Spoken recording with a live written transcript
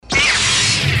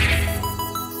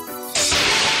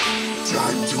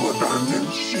Time to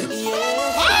abandon ship.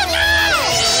 Oh no!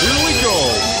 Here we go!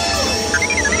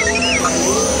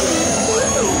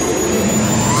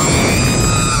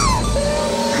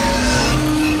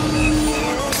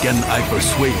 Can I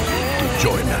persuade you to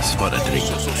join us for a drink?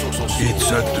 It's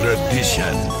a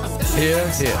tradition. Here.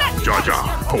 Jar Jar,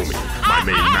 homie, my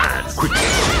main man, quickly.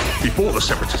 Before the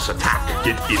Separatists attack,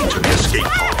 get into the escape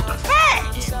pod. Hey!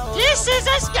 This is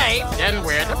escape, then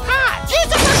we're the pod.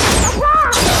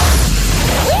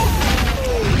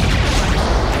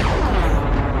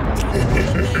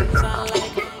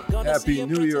 Happy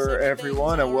New Year,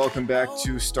 everyone, and welcome back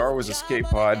to Star Wars Escape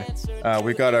Pod.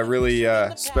 We've got a really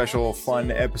special,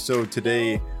 fun episode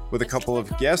today with a couple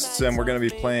of guests, and we're going to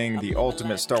be playing the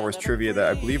ultimate Star Wars trivia that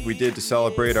I believe we did to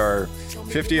celebrate our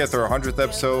 50th or 100th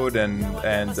episode, and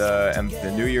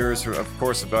the New Year's, of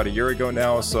course, about a year ago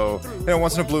now. So,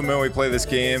 once in a blue moon we play this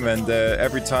game, and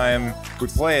every time we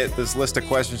play it, this list of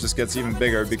questions just gets even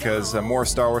bigger because more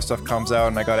Star Wars stuff comes out,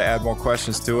 and I got to add more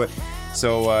questions to it.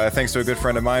 So thanks to a good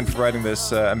friend of mine for writing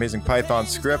this amazing Python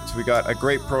script. We got a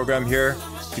great program here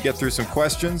to get through some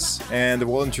questions, and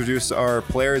we'll introduce our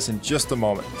players in just a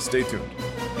moment. Stay tuned.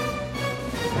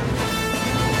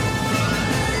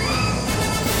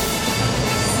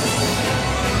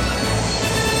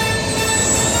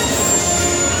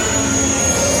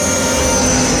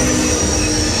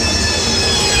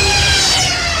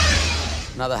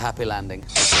 Another happy landing.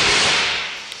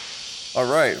 All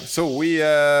right, so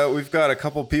we've got a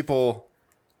couple people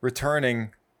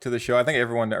returning to the show. I think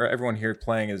everyone here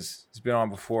playing has been on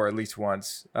before at least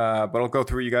once. But I'll go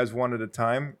through you guys one at a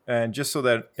time, and just so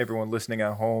that everyone listening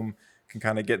at home can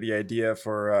kind of get the idea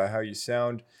for how you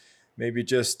sound. Maybe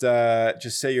just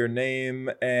say your name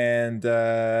and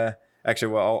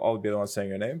actually, well, I'll be the one saying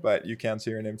your name, but you can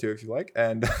say your name too if you like.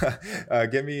 And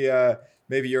give me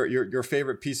maybe your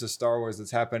favorite piece of Star Wars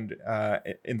that's happened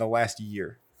in the last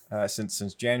year. Since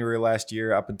January last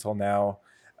year up until now.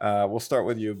 We'll start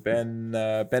with you, Ben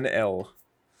L.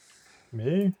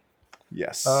 Me?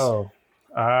 Yes. Oh,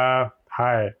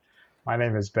 hi. My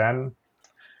name is Ben.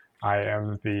 I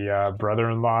am the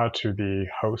brother-in-law to the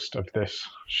host of this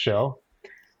show.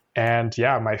 And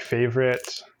yeah, my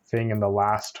favorite thing in the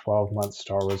last 12 months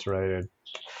Star Wars related.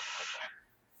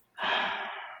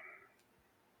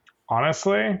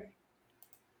 Honestly,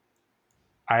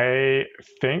 I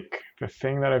think the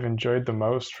thing that I've enjoyed the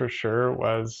most for sure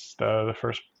was the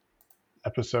first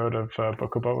episode of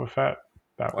Book of Boba Fett.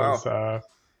 That was,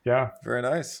 yeah. Very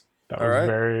nice. That was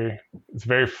right. It's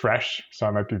very fresh, so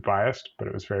I might be biased, but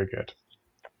it was very good.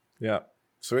 Yeah.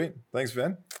 Sweet. Thanks,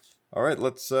 Ben. All right,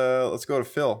 let's go to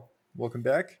Phil. Welcome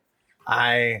back.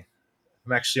 I'm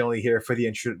actually only here for the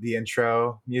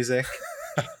intro music.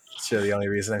 It's really the only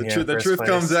reason I'm here. The truth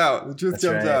comes out. The truth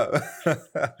comes out.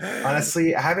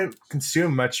 Honestly, I haven't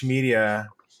consumed much media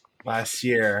last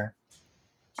year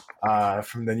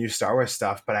from the new Star Wars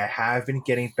stuff, but I have been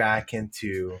getting back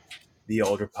into the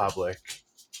Old Republic.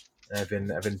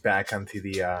 And I've been back onto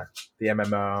the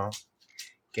MMO,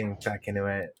 getting back into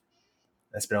it.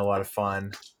 That's been a lot of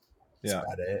fun. That's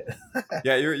about it.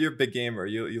 Yeah, you're a big gamer.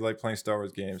 You like playing Star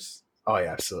Wars games. Oh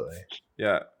yeah, absolutely.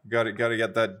 Yeah, got to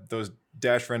get those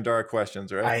Dash Rendar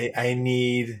questions, right? I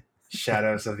need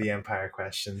Shadows of the Empire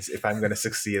questions if I'm going to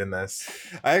succeed in this.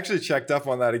 I actually checked up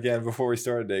on that again before we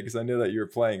started today because I knew that you were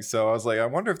playing. So I was like, I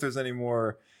wonder if there's any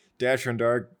more Dash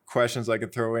Rendar questions I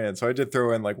could throw in. So I did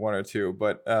throw in like one or two,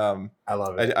 but I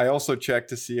love it. I also checked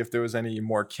to see if there was any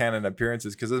more canon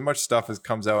appearances because as much stuff as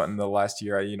comes out in the last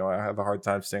year, I have a hard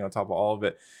time staying on top of all of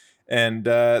it. And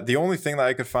the only thing that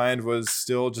I could find was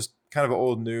still just kind of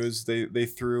old news. They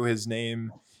threw his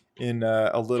name in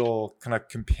a little kind of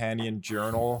companion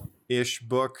journal-ish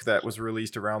book that was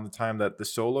released around the time that the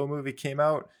Solo movie came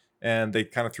out, and they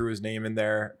kind of threw his name in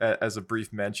there as a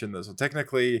brief mention. So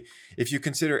technically, if you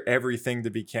consider everything to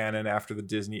be canon after the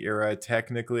Disney era,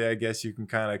 technically, I guess you can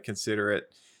kind of consider it.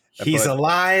 He's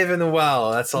alive and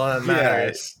well. That's all that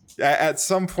matters. Yeah, at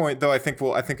some point, though, I think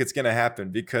it's going to happen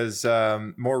because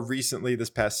more recently, this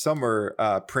past summer,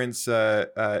 Prince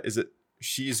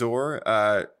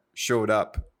Shizor showed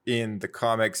up in the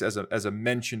comics as a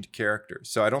mentioned character.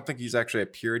 So I don't think he's actually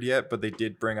appeared yet, but they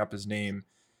did bring up his name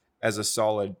as a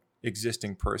solid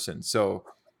existing person. So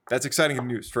that's exciting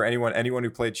news for anyone who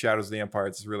played Shadows of the Empire.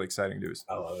 It's really exciting news.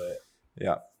 I love it.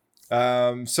 Yeah.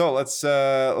 So let's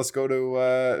go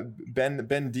to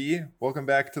Ben D. Welcome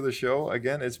back to the show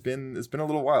again. It's been a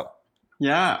little while.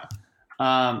 Yeah.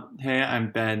 Hey, I'm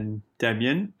Ben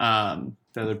Debian. The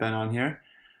other Ben on here.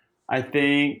 I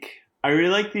think I really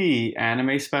like the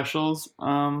anime specials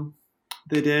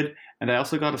they did, and I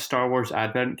also got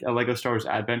a Lego Star Wars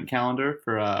Advent calendar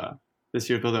for this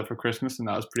year built up for Christmas, and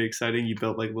that was pretty exciting. You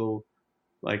built like little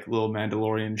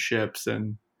Mandalorian ships,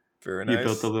 and Very nice. you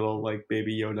built a little like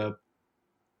Baby Yoda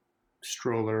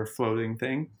stroller floating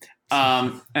thing.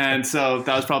 And so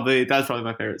that was probably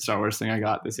my favorite Star Wars thing I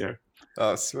got this year.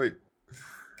 Oh, sweet.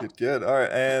 Good. All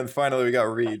right, and finally we got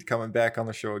Reed coming back on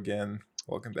the show again.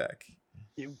 Welcome back.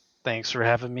 Thanks for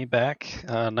having me back.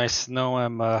 Nice to know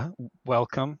I'm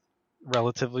welcome,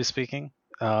 relatively speaking.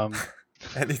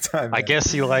 Anytime. I man.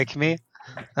 guess you like me.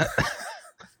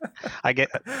 I get.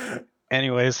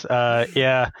 Anyways,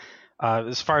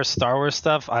 as far as Star Wars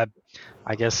stuff, I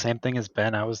guess same thing as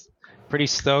Ben. I was pretty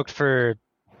stoked for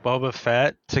Boba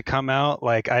Fett to come out.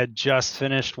 Like, I had just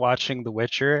finished watching The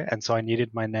Witcher, and so I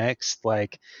needed my next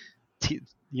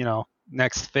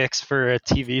next fix for a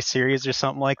TV series or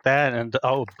something like that. And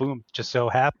boom, just so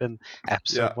happened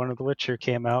episode 1 of The Witcher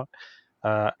came out.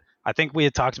 I think we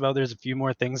had talked about there's a few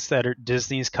more things that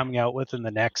Disney's coming out with in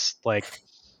the next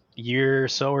year or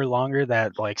so or longer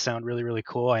that sound really, really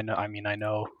cool. I know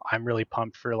I'm really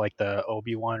pumped for the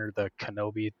Obi-Wan or the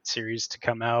Kenobi series to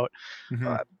come out.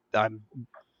 Mm-hmm. I'm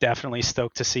definitely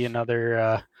stoked to see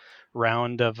another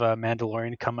round of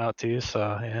Mandalorian come out too.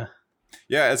 So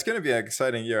yeah, it's going to be an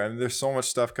exciting year. I mean, there's so much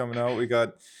stuff coming out. We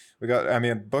got. I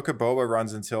mean, Book of Boba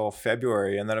runs until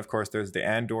February, and then of course there's the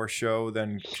Andor show,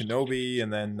 then Kenobi,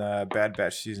 and then Bad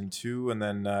Batch season 2, and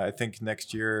then I think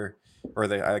next year,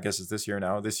 I guess it's this year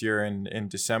now. This year in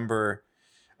December,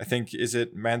 I think is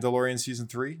it Mandalorian season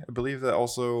 3? I believe that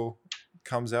also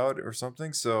comes out or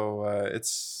something. So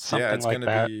it's something it's going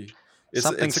to be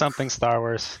something Star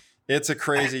Wars. It's a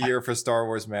crazy year for Star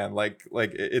Wars, man.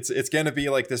 It's going to be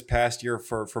like this past year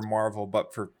for Marvel,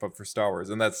 but for Star Wars.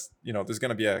 And that's, there's going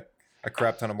to be a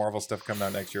crap ton of Marvel stuff coming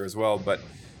out next year as well,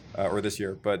 or this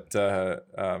year. But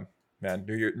man,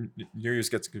 New Year's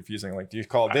gets confusing. Like, do you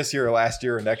call it this year or last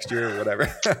year or next year or whatever?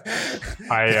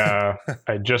 I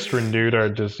just renewed our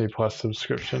Disney Plus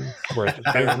subscription, worth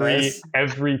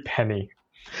every penny.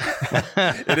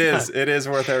 It is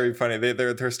worth every penny.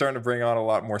 They're starting to bring on a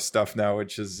lot more stuff now,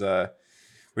 which is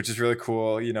really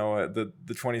cool. The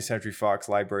 20th Century Fox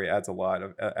library adds a lot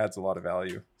of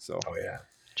value. So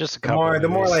just a the couple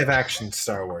more live action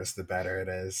Star Wars, the better it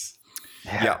is.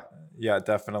 Yeah,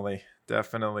 definitely. So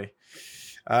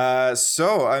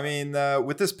I mean,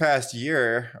 with this past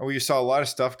year, we saw a lot of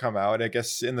stuff come out. I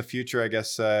guess in the future,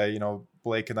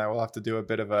 Blake and I will have to do a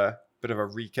bit of a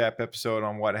recap episode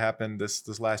on what happened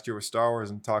this last year with Star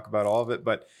Wars and talk about all of it.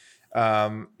 But I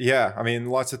mean,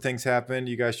 lots of things happened.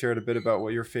 You guys shared a bit about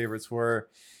what your favorites were.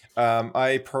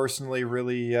 I personally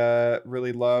really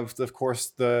loved, of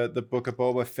course, the Book of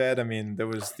Boba Fett. I mean, there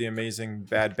was the amazing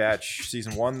Bad Batch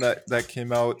season 1 that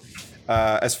came out.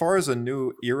 As far as a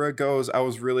new era goes, I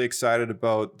was really excited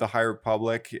about the High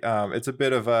Republic. It's a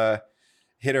bit of a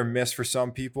hit or miss for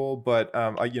some people, but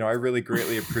I really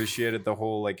greatly appreciated the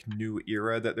whole new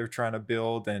era that they're trying to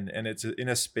build, and it's in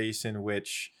a space in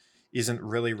which isn't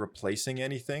really replacing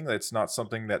anything. That's not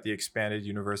something that the expanded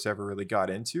universe ever really got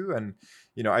into, and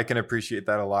I can appreciate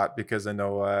that a lot because I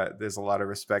know there's a lot of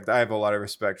respect. I have a lot of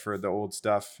respect for the old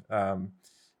stuff,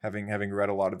 having read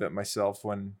a lot of it myself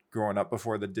when growing up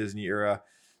before the Disney era.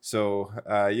 So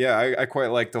I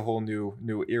quite like the whole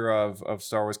new era of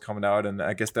Star Wars coming out, and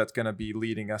I guess that's going to be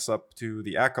leading us up to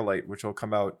the Acolyte, which will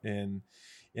come out in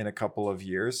a couple of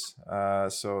years.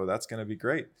 So that's going to be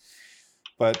great.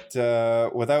 But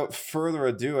without further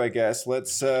ado, I guess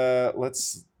let's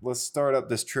start up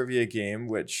this trivia game,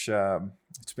 which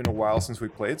it's been a while since we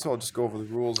played, so I'll just go over the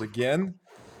rules again.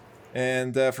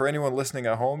 And for anyone listening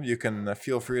at home, you can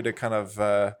feel free to kind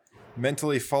of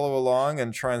mentally follow along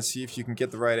and try and see if you can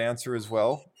get the right answer as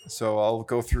well. So I'll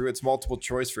go through. It's multiple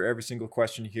choice for every single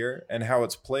question here, and how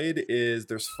it's played is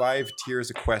there's 5 tiers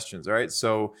of questions. All right,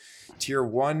 so tier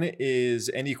 1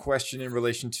 is any question in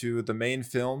relation to the main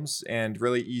films and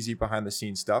really easy behind the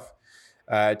scenes stuff.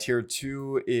 Tier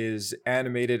 2 is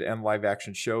animated and live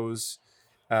action shows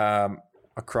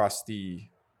across the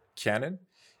canon.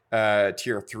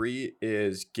 Tier 3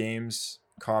 is games,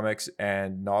 comics,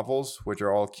 and novels, which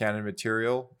are all canon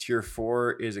material. Tier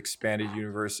 4 is expanded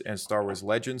universe and Star Wars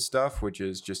Legends stuff, which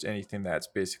is just anything that's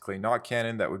basically not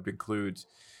canon. That would include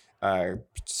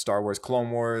Star Wars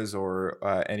Clone Wars or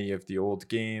any of the old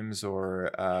games, or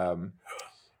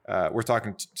we're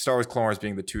talking Star Wars Clone Wars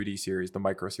being the 2D series, the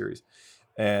micro series.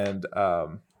 And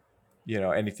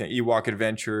anything, Ewok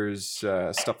Adventures,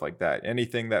 stuff like that.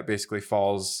 Anything that basically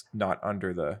falls not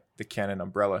under the canon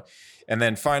umbrella. And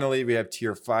then finally, we have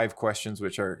tier 5 questions,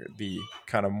 which are the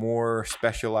kind of more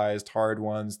specialized hard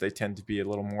ones. They tend to be a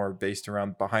little more based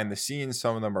around behind the scenes.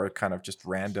 Some of them are kind of just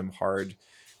random hard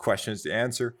questions to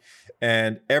answer.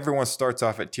 And everyone starts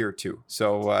off at tier 2.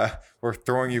 So we're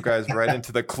throwing you guys right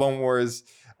into the Clone Wars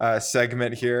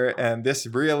segment here. And this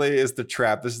really is the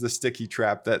trap. This is the sticky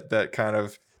trap that kind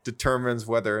of determines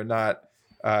whether or not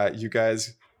you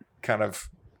guys kind of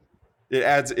it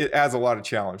adds a lot of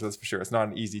challenge, that's for sure. It's not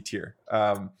an easy tier.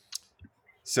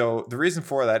 So the reason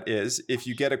for that is if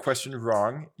you get a question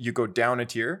wrong, you go down a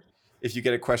tier. If you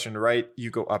get a question right, you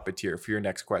go up a tier for your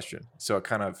next question. So it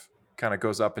kind of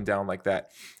goes up and down like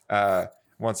that.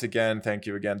 Once again, thank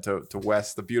you again to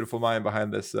Wes, the beautiful mind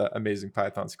behind this amazing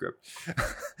Python script.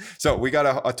 So we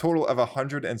got a total of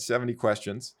 170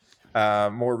 questions.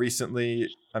 More recently,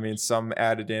 some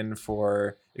added in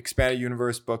for Expanded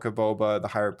Universe, Book of Boba, The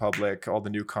High Republic, all the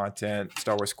new content,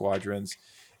 Star Wars Squadrons,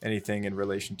 anything in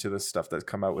relation to the stuff that's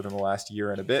come out within the last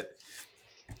year and a bit.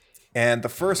 And the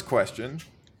first question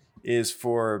is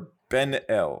for Ben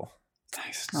L.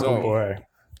 Nice. Oh boy.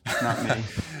 Not me.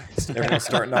 Everyone's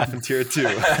starting off in tier 2.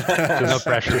 No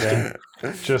pressure there.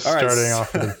 Just all right, starting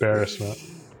off with embarrassment.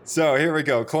 So here we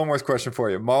go. Clone Wars question for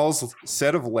you. Maul's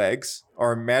set of legs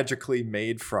are magically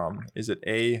made from, is it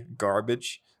A,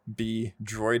 garbage, B,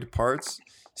 droid parts,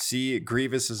 C,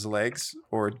 Grievous's legs,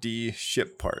 or D,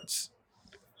 ship parts?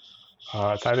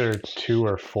 It's either 2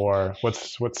 or 4.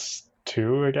 What's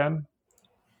 2 again?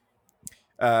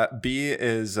 B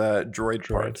is droid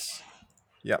parts.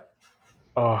 Yep.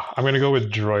 Oh, I'm going to go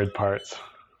with droid parts.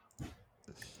 You're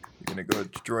going to go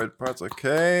with droid parts.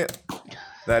 Okay.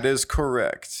 That is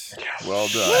correct. Yes. Well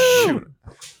done.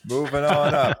 Moving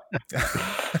on up.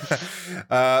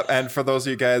 And for those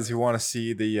of you guys who want to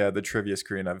see the trivia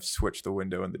screen, I've switched the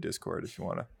window in the Discord if you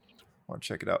want to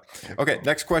check it out. Okay,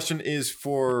 next question is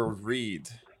for Reed.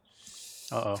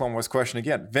 Clone Wars question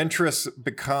again. Ventress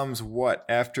becomes what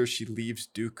after she leaves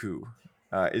Dooku?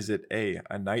 Is it A,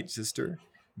 a Night Sister,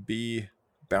 B,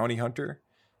 bounty hunter,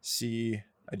 C,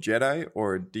 a Jedi,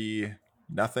 or D,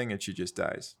 nothing and she just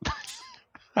dies?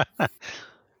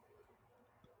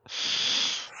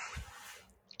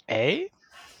 A?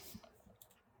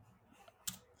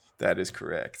 That is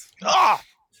correct. Oh,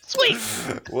 sweet.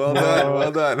 Well done.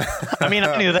 Well done. I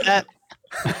knew that.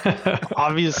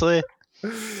 Obviously.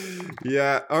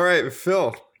 Yeah. All right,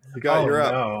 Phil. You're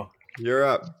up. No. You're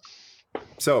up.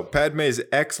 So Padme's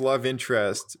ex-love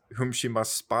interest, whom she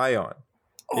must spy on,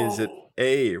 is it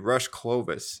A, Rush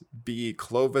Clovis, B,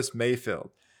 Clovis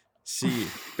Mayfield, C,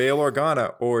 Bail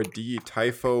Organa, or D,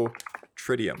 Typho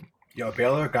Tritium? Yo,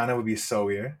 Bail Organa would be so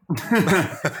weird. Like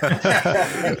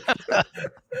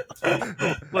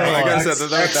I said,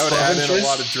 that would add in a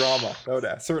lot of drama. That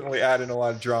would certainly add in a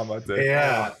lot of drama.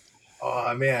 Yeah.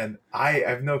 Oh, man. I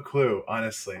have no clue,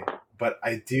 honestly. But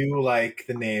I do like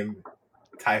the name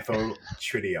Typho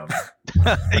Tritium.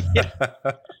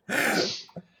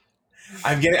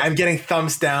 I'm getting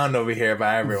thumbs down over here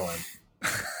by everyone.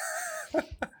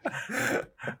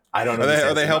 I don't know.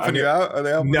 Are they helping you out? Are they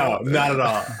helping No, not at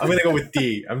all. I'm gonna go with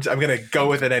D. I'm gonna go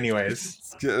with it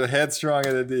anyways. Headstrong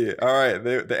in the D. All right.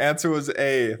 The answer was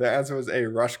A. The answer was A.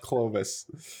 Rush Clovis.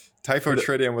 Typho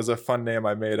Tritium was a fun name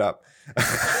I made up. but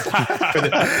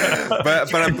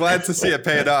I'm glad to see it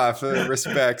paid off.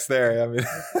 Respects there.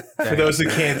 For those who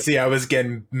can't see, I was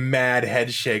getting mad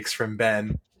head shakes from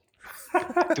Ben.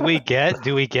 Do we get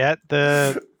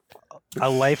a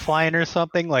lifeline or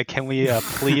something? Like, can we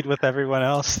plead with everyone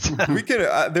else? We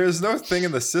can. There's no thing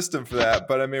in the system for that,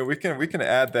 but we can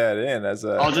add that in as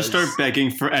a. I'll just start begging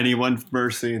for anyone's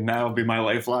mercy, and that'll be my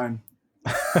lifeline.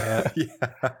 Yeah,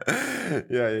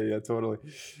 totally.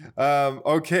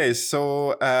 Okay,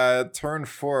 so turn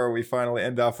 4, we finally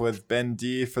end off with Ben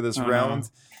D for this round.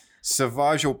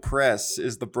 Savage Opress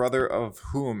is the brother of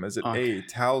whom? Is it A,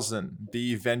 Talzin,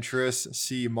 B, Ventress,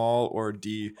 C, Maul, or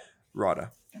D,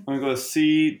 Rada? I'm going to go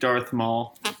C, Darth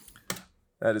Maul.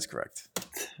 That is correct.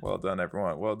 Well done,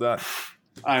 everyone. Well done.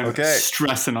 I'm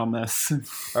stressing on this.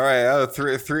 All right,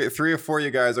 three or four of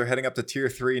you guys are heading up to tier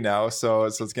 3 now, so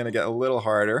it's going to get a little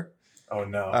harder. Oh,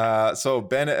 no. So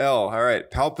Ben L. All right.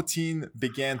 Palpatine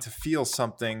began to feel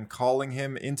something calling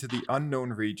him into the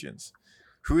unknown regions.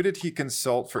 Who did he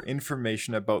consult for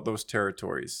information about those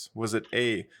territories? Was it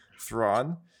A,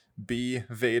 Thrawn, B,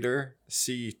 Vader,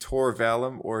 C, Tor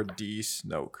Valum, or D,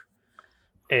 Snoke?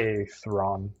 A,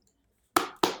 Thrawn.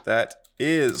 That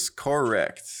is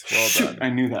correct. Well done. I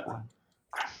knew that one.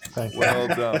 Thank you. Well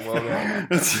done. Well done.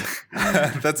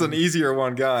 That's an easier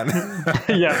one gone.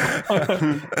 Yeah.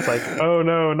 It's like, oh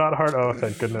no, not hard. Oh,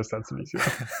 thank goodness, that's an easy one.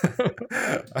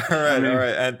 All right.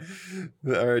 And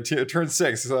all right, turn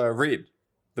 6. Read.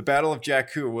 The Battle of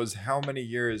Jakku was how many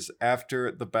years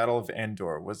after the Battle of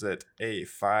Endor? Was it A,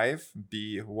 5,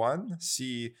 B, 1,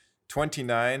 C,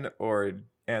 29, or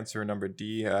answer number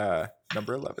D,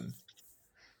 number 11?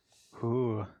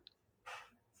 Ooh.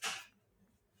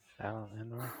 Battle of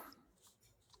Endor.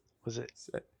 Was it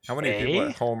How many A? people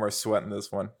at home are sweating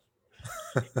this one?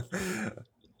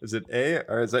 Is it A,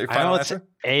 or is that your I know final it's answer?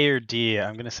 A or D.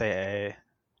 I'm gonna say A.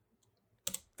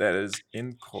 That is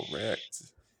incorrect.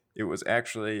 It was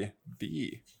actually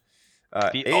B.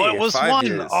 B. A, Oh, it was 5 1.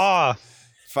 years. Oh,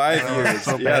 5 Oh, years.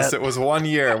 so Yes, bad. it was 1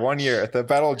 year. 1 year. The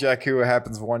Battle of Jakku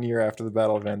happens 1 year after the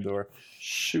Battle of Endor.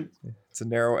 Shoot. It's a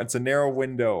narrow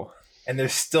window. And they're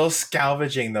still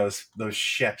salvaging those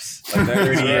ships like That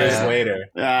is 30 years right. later.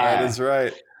 That is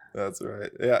right. That's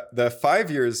right. Yeah, the 5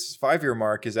 year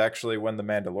mark is actually when the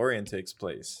Mandalorian takes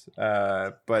place.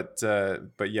 But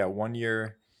yeah, 1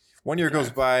 year. 1 year goes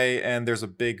by, and there's a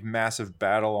big, massive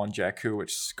battle on Jakku,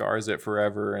 which scars it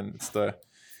forever. And it's the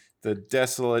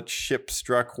desolate,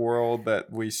 ship-struck world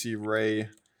that we see Rey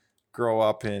grow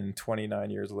up in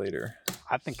 29 years later.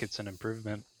 I think it's an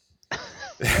improvement.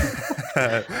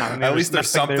 At least there's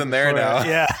something there now.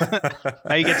 Yeah.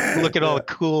 Now you get to look at all the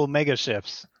cool mega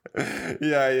ships.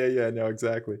 Yeah. No,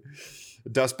 exactly.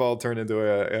 Dust Ball turned into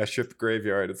a ship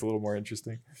graveyard. It's a little more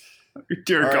interesting.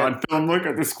 Dear All God, right. Phil, look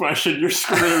at this question. You're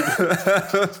screwed.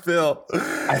 Phil.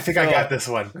 I think I got this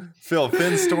one. Phil,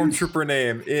 Finn's stormtrooper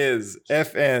name is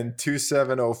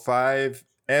FN2705,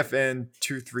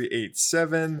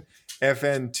 FN2387,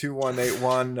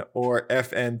 FN2181, or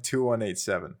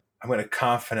FN2187. I'm going to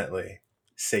confidently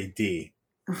say D.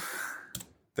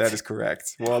 That is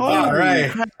correct. Well Holy done. All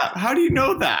right. crap. How do you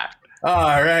know that?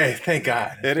 All right. Thank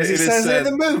God. It He is says said- it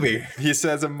in the movie. He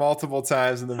says it multiple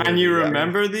times in the movie. And you yeah.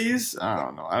 remember these? I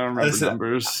don't know. I don't remember Listen,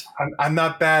 numbers. I'm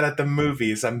not bad at the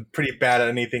movies. I'm pretty bad at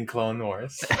anything Clone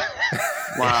Wars.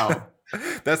 Wow.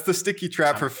 That's the sticky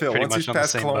trap for Phil. pretty Once he's much on the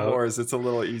past same Clone boat. Wars, it's a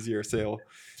little easier sail.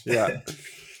 Yeah.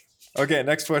 Okay,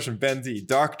 next question. Ben D.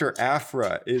 Dr.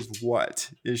 Aphra is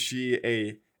what? Is she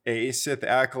A, Sith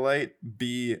acolyte,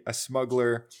 B, a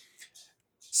smuggler,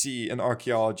 C, an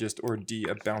archaeologist, or D,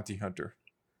 a bounty hunter?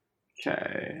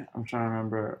 Okay. I'm trying to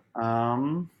remember.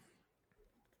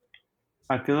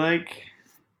 I feel like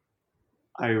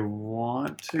I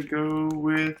want to go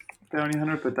with Bounty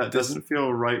Hunter, but that This- doesn't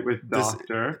feel right with this-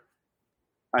 Doctor.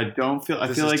 I don't feel. I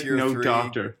This feel is like tier no 3.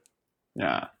 Doctor.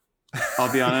 Yeah.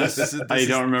 I'll be honest. I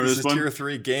don't remember this is one. tier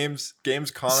 3 games,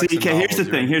 comics. See, and okay, here's the novels.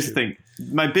 thing. Here's the thing.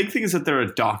 My big thing is that they're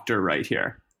a doctor right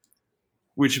here,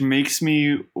 which makes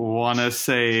me want to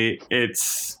say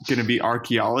it's going to be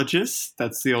archaeologists.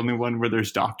 That's the only one where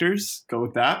there's doctors. Go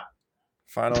with that.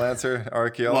 Final answer,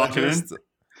 archaeologist.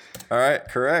 All right,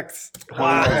 correct.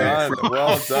 Wow. Well done.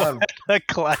 Well done. A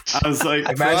clutch. I was like,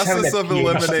 Imagine having Process a of PhD.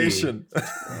 elimination.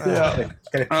 Yeah.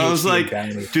 Got a I was PhD in like,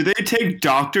 bounty. do they take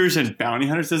doctors and bounty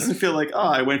hunters? Doesn't feel like, oh,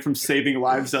 I went from saving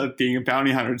lives to being a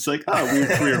bounty hunter. It's like, oh, weird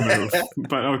career move.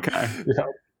 But okay.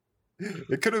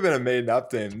 It could have been a made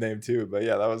up name too, but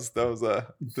yeah, that was the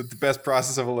best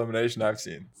process of elimination I've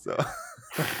seen. So,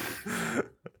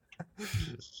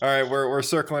 all right, we're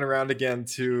circling around again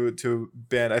to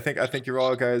Ben. I think you're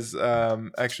all guys.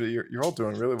 Actually, you're all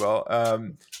doing really well.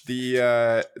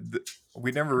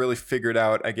 We never really figured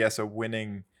out, I guess, a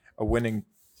winning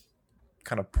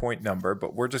kind of point number,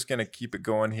 but we're just gonna keep it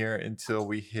going here until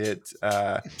we hit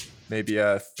maybe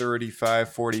a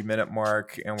 35-40 minute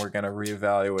mark, and we're gonna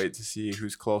reevaluate to see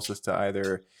who's closest to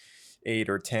either 8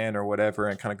 or 10 or whatever,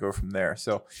 and kind of go from there.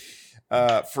 So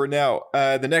for now,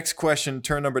 the next question,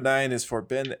 turn number 9, is for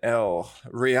Ben L.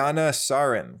 Rihanna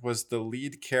Sarin was the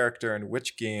lead character in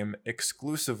which game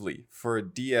exclusively for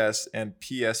DS and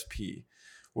PSP?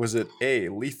 Was it A,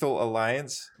 Lethal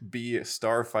Alliance, B,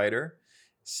 Starfighter,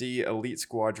 C, Elite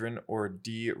Squadron, or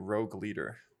D, Rogue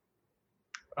Leader?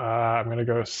 I'm going to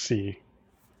go C.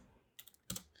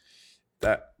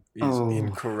 That is Oh.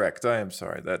 incorrect. I am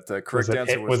sorry. That the correct it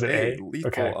answer A? was Was it A, A? Lethal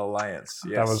Okay. Alliance.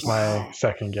 Yes. That was my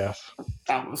second guess.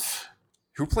 That was.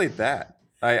 Who played that?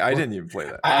 I didn't even play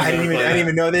that. I didn't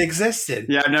even know they existed.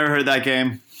 Yeah, I've never heard that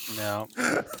game. No.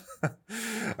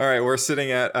 All right, we're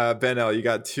sitting at Ben L. You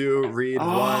got 2, Reed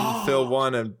 1, Phil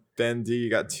 1, and Ben D. You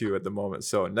got 2 at the moment.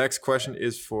 So next question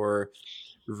is for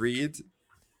Reed.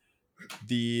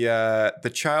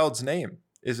 The child's name,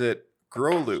 is it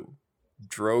Grolu,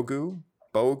 Drogu,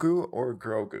 Bogu, or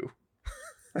Grogu?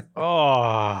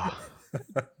 Oh.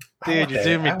 Dude, you're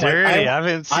doing me dirty. I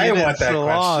haven't seen it in so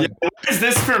long. What is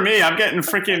this for me? I'm getting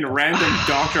freaking random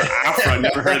Dr. Afra. I've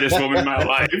never heard of this woman in my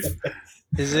life.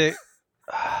 Is it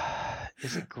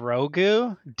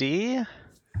Grogu? D?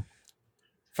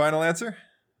 Final answer?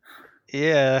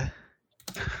 Yeah.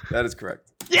 That is correct.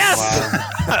 Yes!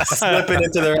 Wow. Slipping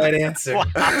into the right answer. Wow.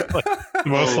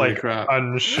 Most Holy like crap.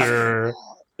 unsure.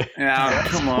 Yeah,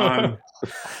 come on.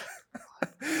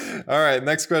 All right,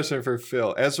 next question for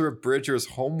Phil. Ezra Bridger's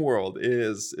homeworld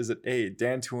is it A,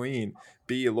 Dantooine,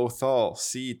 B, Lothal,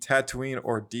 C, Tatooine,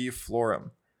 or D,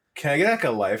 Florum? Can I get like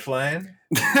a lifeline?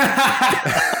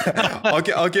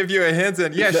 I'll give you a hint.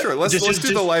 And yeah, sure. Let's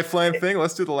do the lifeline thing.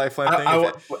 Let's do the lifeline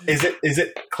thing. Is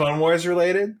it Clone Wars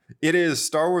related? It is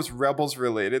Star Wars Rebels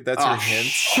related. That's your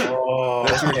hint. Oh,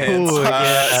 that's your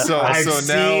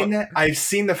hint. I've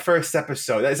seen the first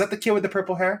episode. Is that the kid with the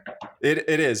purple hair? It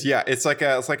is. Yeah, it's like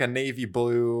a navy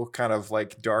blue kind of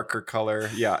like darker color.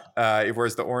 Yeah, it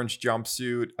wears the orange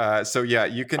jumpsuit. So yeah,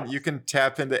 you can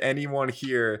tap into anyone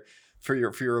here for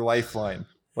your lifeline.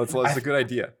 That's a good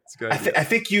idea. It's a good idea. I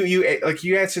think you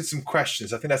answered some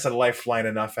questions. I think that's a lifeline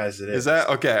enough as it is. Is that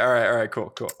okay? All right.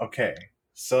 Cool. Okay,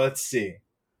 so let's see.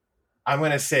 I'm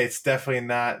gonna say it's definitely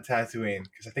not Tatooine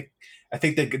because I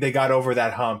think they got over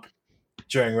that hump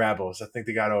during Rebels. I think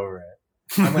they got over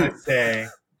it. I'm gonna say,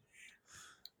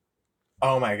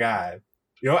 oh my god,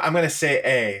 you know what? I'm gonna say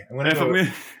A. I'm gonna go. You're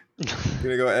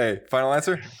gonna go A. Final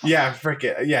answer? Yeah, frick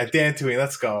it. Yeah, Dantooine.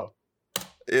 Let's go.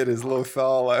 It is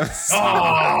Lothal.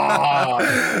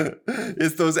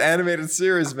 It's those animated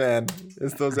series, man.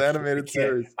 It's those animated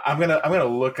series. I'm gonna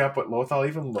look up what Lothal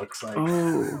even looks like.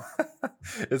 Oh.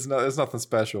 It's nothing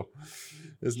special.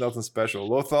 It's nothing special.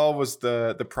 Lothal was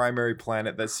the primary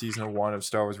planet that season 1 of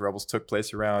Star Wars Rebels took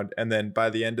place around, and then by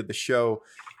the end of the show,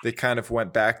 they kind of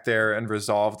went back there and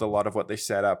resolved a lot of what they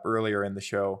set up earlier in the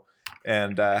show,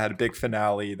 and had a big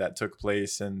finale that took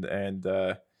place.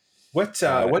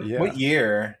 What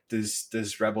year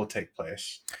does Rebel take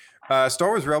place? Star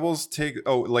Wars Rebels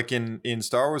like in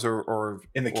Star Wars or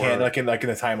in the like in the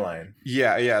timeline.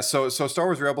 Yeah. So Star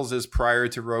Wars Rebels is prior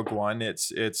to Rogue One.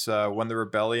 It's when the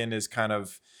rebellion is kind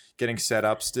of getting set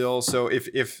up still. So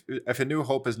if A New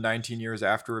Hope is 19 years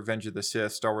after Revenge of the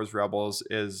Sith, Star Wars Rebels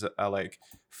is like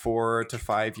 4 to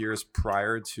 5 years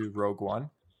prior to Rogue One.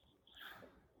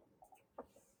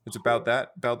 It's about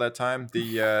that time.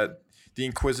 The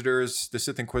Inquisitors, the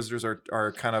Sith Inquisitors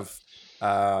are kind of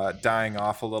dying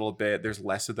off a little bit. There's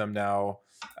less of them now.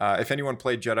 If anyone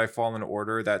played Jedi Fallen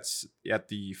Order, that's at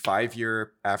the 5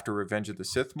 year after Revenge of the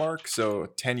Sith mark. So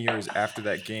 10 years after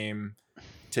that game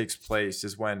takes place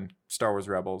is when Star Wars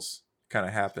Rebels kind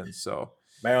of happens. So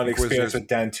my only experience with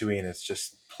Dantooine is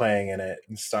just playing in it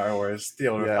in Star Wars: The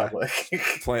Old Republic.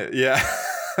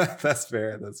 That's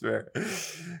fair. It's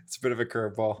a bit of a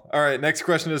curveball. All right, next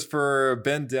question is for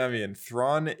Ben Demian.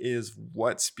 Thrawn is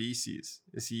what species?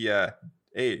 Is he A,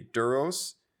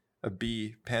 Duros, a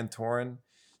B, Pantoran,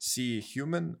 C,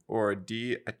 human, or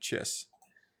D, a Chiss?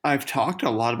 I've talked a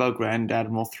lot about Grand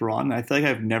Admiral Thrawn. I feel like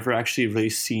I've never actually really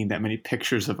seen that many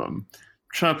pictures of him.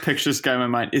 I'm trying to picture this guy in my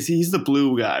mind. He's the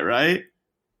blue guy, right?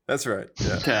 That's right.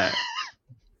 Yeah. Okay.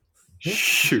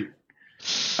 Shoot.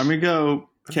 I'm going to go...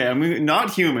 Okay, I'm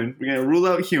not human. We're going to rule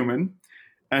out human.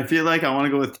 And I feel like I want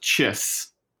to go with Chiss.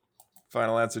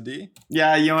 Final answer D?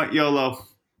 Yeah, you know what? YOLO.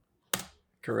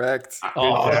 Correct.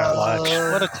 Oh, clutch.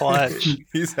 What a clutch.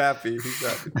 He's happy.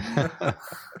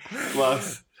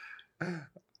 Plus.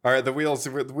 All right, the wheels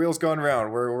going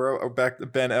around. We're back to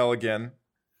Ben L again.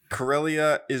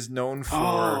 Corellia is known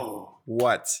for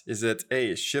what? Is it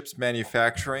A, ships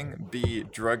manufacturing, B,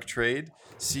 drug trade,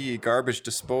 C, garbage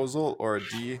disposal, or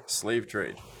D, slave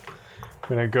trade? I'm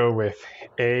going to go with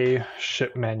A,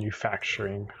 ship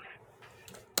manufacturing.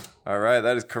 All right,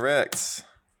 that is correct.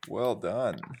 Well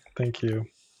done. Thank you.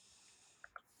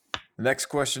 The next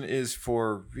question is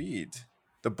for Reed.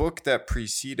 The book that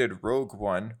preceded Rogue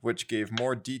One, which gave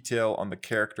more detail on the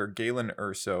character Galen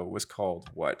Erso, was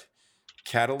called what?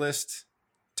 Catalyst,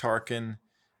 Tarkin,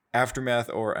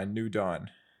 Aftermath, or A New Dawn?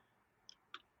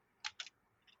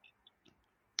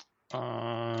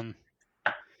 Can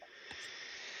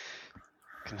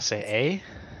I say A?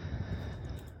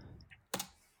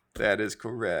 That is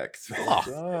correct.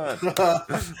 Well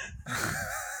done.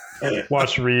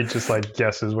 Watch Reed just like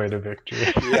guess his way to victory.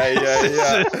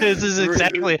 Yeah. This is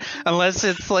exactly, unless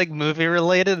it's like movie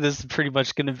related, this is pretty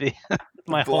much going to be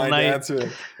my whole night.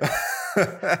 Answer.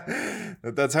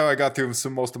 That's how I got through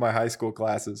most of my high school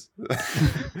classes.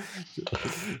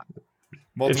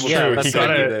 Multiple choice.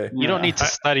 You don't need to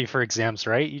study for exams,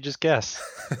 right? You just guess.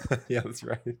 Yeah, that's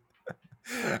right.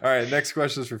 All right, next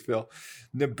question is for Phil.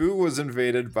 Naboo was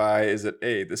invaded by, is it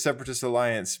A, the Separatist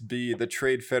Alliance, B, the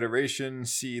Trade Federation,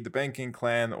 C, the Banking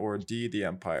Clan, or D, the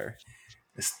Empire?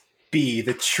 It's B,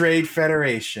 the Trade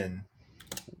Federation.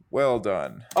 Well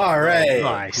done. All right.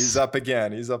 Nice. He's up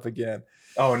again.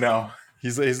 Oh no.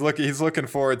 He's looking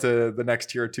forward to the next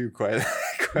tier 2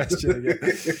 question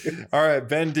again. All right,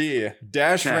 Ben D.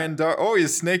 Dash Rendar. Oh,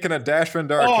 he's snaking a Dash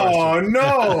Rendar question. Oh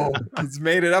no. He's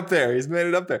made it up there.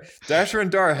 Dash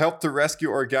Rendar helped to rescue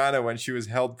Organa when she was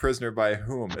held prisoner by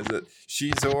whom? Is it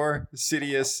Shizor,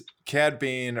 Sidious, Cad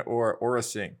Bane, or Aurra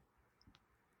Sing?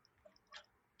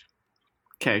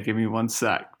 Okay, give me 1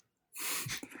 sec.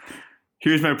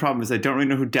 Here's my problem: is I don't really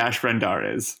know who Dash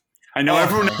Rendar is. I know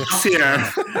everyone else here.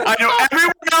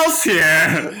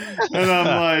 And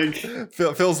I'm like,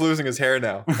 Phil's losing his hair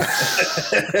now.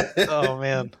 Oh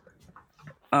man.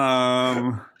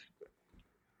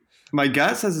 My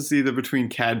gut says it's either between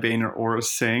Cad Bane or Aurra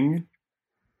Sing.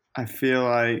 I feel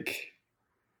like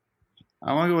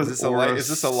I want to go with Is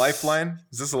this a lifeline?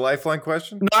 Is this a lifeline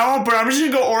question? No, but I'm just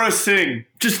gonna go Aurra Sing.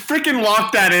 Just freaking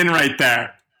lock that in right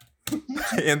there.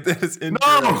 And this No.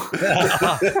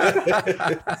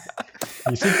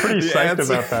 You seem pretty psyched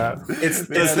about that.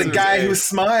 It's the guy who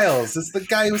smiles. It's the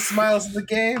guy who smiles in the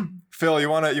game. Phil, you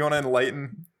wanna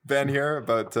enlighten Ben here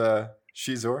about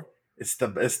Shizor? It's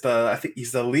the I think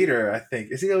he's the leader. I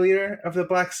think is he the leader of the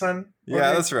Black Sun?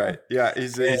 Yeah, that's right. Yeah,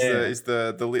 he's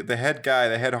the head guy,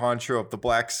 the head honcho of the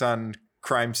Black Sun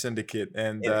crime syndicate,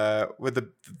 and with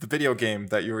the video game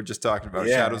that you were just talking about,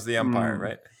 Shadows of the Empire,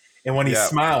 right? And when he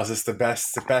smiles, it's the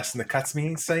best. The best in the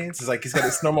cutscene scenes. It's like he's got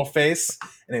this normal face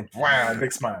and then wow,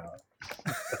 big smile.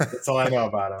 That's all I know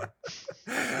about him.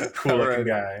 Cool looking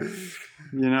guy.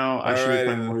 You know, I should be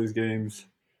playing more of these games.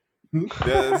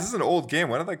 Yeah, this is an old game.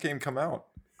 When did that game come out?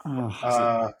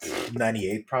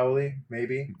 98 probably,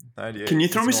 maybe. 98. Can you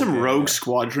throw me some Rogue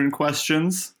Squadron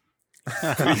questions?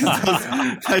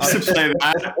 I should play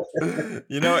that.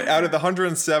 You know, out of the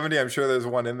 170, I'm sure there's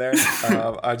one in there.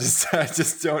 I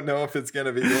just don't know if it's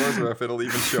gonna be yours or if it'll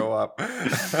even show up.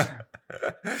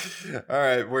 All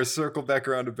right, we're circled back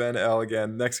around to Ben L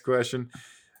again. Next question.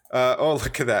 Oh,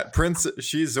 look at that. Prince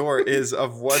Shizor is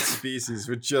of what species?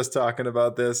 We're just talking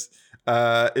about this.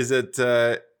 Is it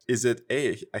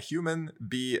A, human,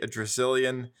 B, a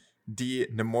Dracilian, D,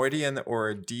 Nemoidian,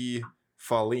 or D,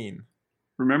 Faline?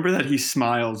 Remember that he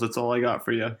smiles. That's all I got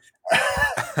for you.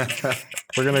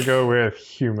 We're going to go with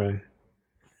human.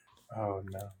 Oh,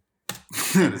 no.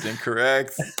 That is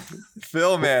incorrect.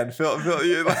 Phil,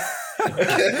 you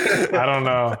I don't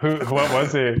know. What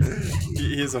was he?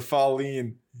 He's a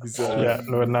Faline.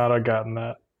 Would not have gotten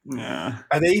that. Yeah.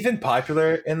 Are they even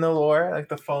popular in the lore, like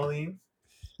the Faline?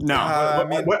 No.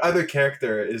 What other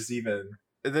character is even...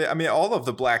 all of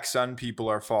the Black Sun people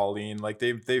are Faline. Like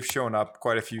they've shown up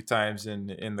quite a few times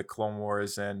in the Clone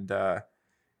Wars and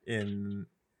in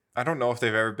I don't know if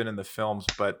they've ever been in the films,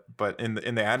 but in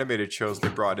the animated shows they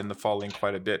brought in the Faline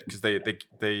quite a bit because they've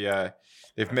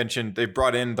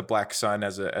brought in the Black Sun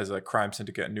as a crime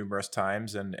syndicate numerous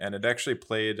times and it actually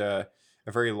played a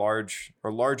very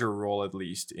larger role at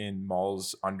least in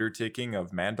Maul's undertaking of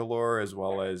Mandalore as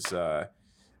well as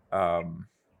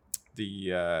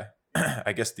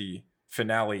I guess the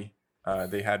finale,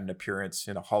 they had an appearance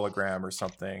in a hologram or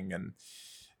something, and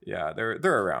yeah, they're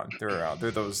around. They're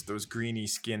those greeny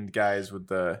skinned guys with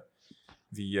the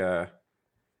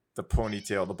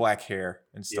ponytail, the black hair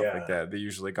and stuff like that. They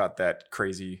usually got that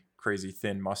crazy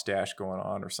thin mustache going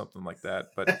on or something like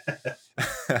that. But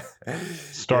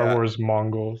Star Wars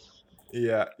Mongols.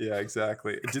 Yeah,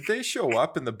 exactly. Did they show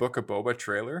up in the Book of Boba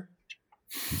trailer?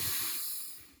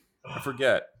 I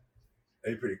forget.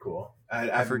 That'd be pretty cool. I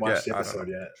haven't watched the episode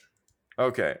yet.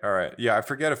 Okay, all right. Yeah, I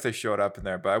forget if they showed up in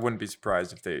there, but I wouldn't be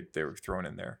surprised if they were thrown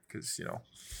in there because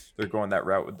they're going that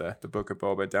route with the Book of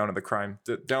Boba down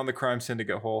the crime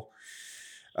syndicate hole.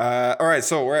 All right,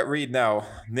 so we're at Reed now.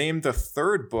 Name the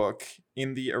third book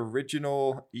in the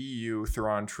original EU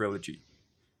Thrawn trilogy.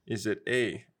 Is it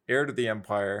A, Heir to the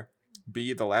Empire,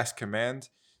 B, The Last Command,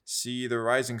 C, The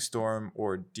Rising Storm,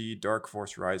 or D, Dark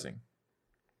Force Rising?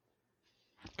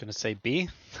 Gonna say B.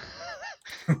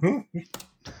 Man,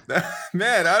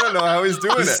 I don't know how he's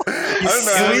doing it. I don't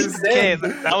know how he's okay,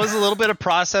 that was a little bit of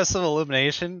process of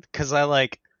elimination because I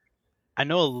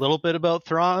know a little bit about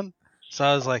Thrawn, so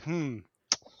I was like,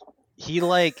 he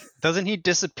doesn't he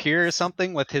disappear or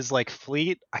something with his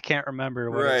fleet? I can't remember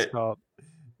what it's called.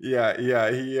 Yeah,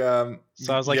 he. So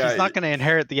I was like, he's not going to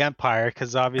inherit the Empire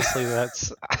because obviously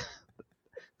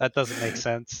that doesn't make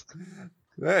sense.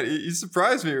 Man, you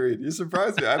surprised me, Reed. You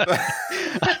surprised me. I'm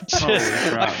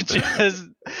just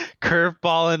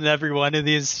curveballing every one of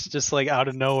these just like out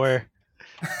of nowhere.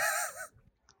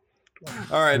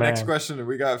 All right, Man. next question.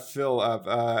 We got Phil up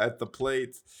at the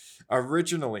plate.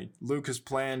 Originally, Lucas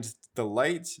planned the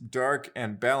light, dark,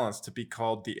 and balanced to be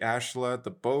called the Ashla,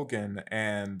 the Bogan,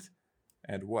 and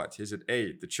what? Is it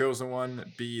A, the Chosen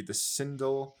One, B, the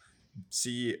Sindel,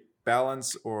 C,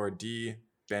 Balance, or D,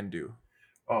 Bendu?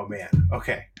 Oh man.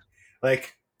 Okay.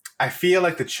 Like, I feel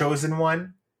like the Chosen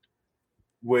One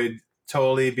would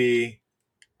totally be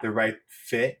the right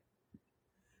fit.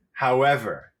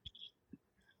 However,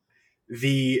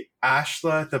 the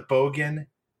Ashla, the Bogan,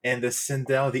 and the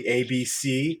Sindel, the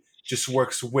ABC, just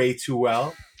works way too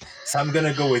well. So I'm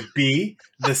gonna go with B,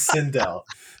 the Sindel.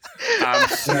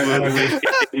 Absolutely.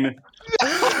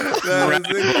 That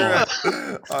is incorrect.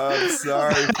 I'm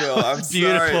sorry, Phil. I'm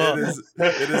Beautiful. sorry.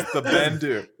 It is the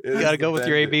Bendu. You gotta go with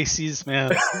your ABCs, man.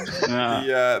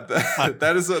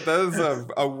 That is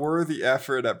a worthy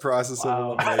effort at process of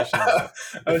elimination. I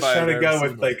was If I trying to had go ever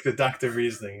with seen like deductive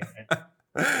reasoning.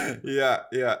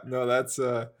 yeah. No,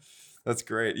 that's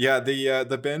great. Yeah,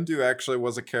 the Bendu actually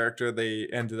was a character they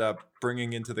ended up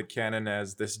bringing into the canon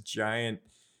as this giant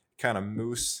kind of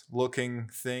moose looking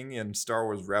thing in Star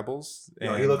Wars Rebels.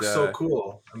 No, he looks so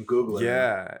cool. I'm Googling.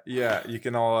 Yeah. You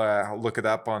can all look it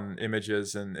up on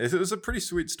images, and it was a pretty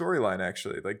sweet storyline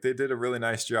actually. Like they did a really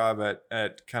nice job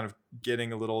at kind of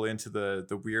getting a little into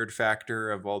the weird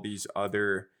factor of all these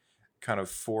other kind of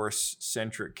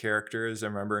Force-centric characters. I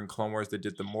remember in Clone Wars they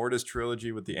did the Mortis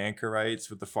trilogy with the Anchorites,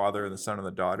 with the father and the son and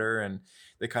the daughter, and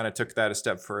they kind of took that a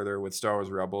step further with Star Wars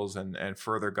Rebels and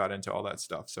further got into all that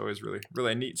stuff. So it was really,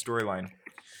 really a neat storyline.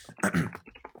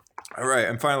 All right,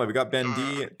 and finally we got Ben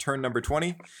D, turn number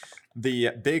 20.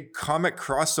 The big comic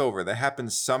crossover that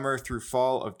happened summer through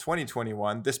fall of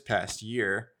 2021, this past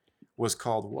year, was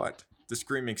called what? The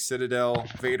Screaming Citadel,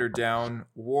 Vader Down,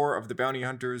 War of the Bounty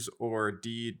Hunters, or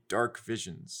D, Dark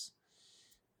Visions?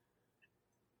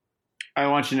 I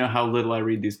want you to know how little I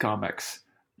read these comics.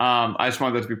 I just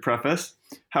wanted that to be prefaced.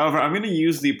 However, I'm going to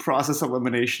use the process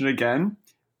elimination again.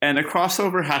 And a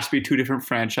crossover has to be two different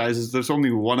franchises. There's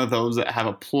only one of those that have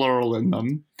a plural in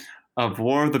them, of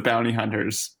War of the Bounty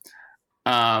Hunters.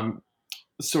 So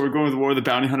we're going with War of the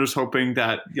Bounty Hunters, hoping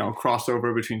that,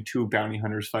 crossover between two bounty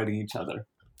hunters fighting each other.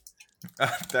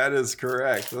 That is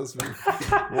correct.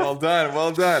 Well done.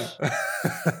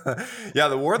 Yeah,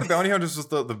 the War of the Bounty Hunters was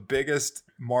the biggest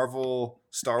Marvel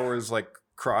Star Wars like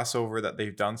crossover that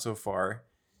they've done so far.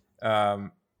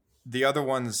 The other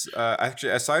ones,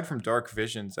 actually, aside from Dark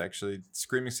Visions, actually,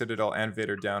 Screaming Citadel and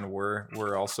Vader Down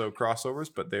were also crossovers,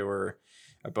 but they were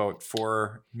about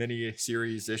 4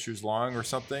 mini-series issues long or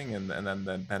something, and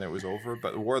then it was over.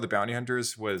 But the War of the Bounty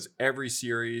Hunters was every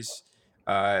series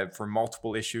for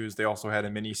multiple issues. They also had a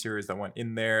mini-series that went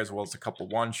in there, as well as a couple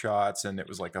one-shots, and it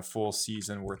was like a full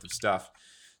season worth of stuff.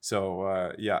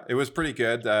 So, yeah, it was pretty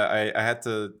good. I had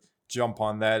to jump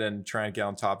on that and try and get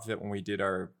on top of it when we did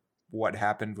our What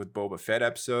Happened with Boba Fett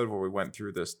episode, where we went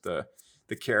through the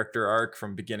character arc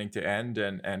from beginning to end,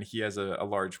 and he has a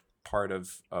large part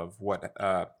of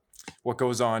what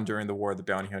goes on during the War of the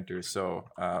Bounty Hunters. So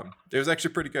it was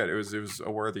actually pretty good. It was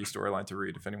a worthy storyline to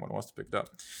read if anyone wants to pick it up.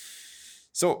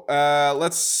 So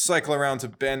let's cycle around to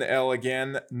Ben L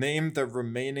again. Name the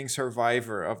remaining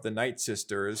survivor of the Night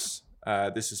Sisters.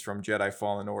 This is from Jedi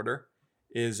Fallen Order.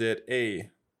 Is it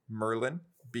A, Merlin,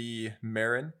 B,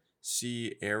 Marin,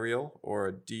 C, Ariel,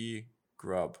 or D,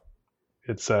 Grub?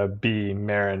 It's B,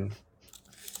 Marin.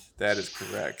 That is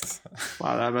correct.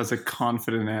 Wow, that was a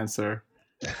confident answer.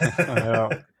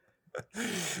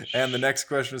 And the next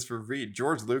question is for Reed.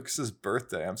 George Lucas's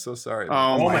birthday. I'm so sorry.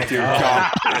 Oh my God.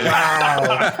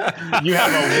 Wow. You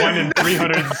have a 1 in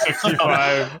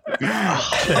 365.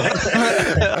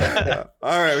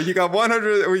 All right, we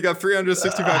got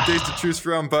 365 days to choose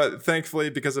from, but thankfully,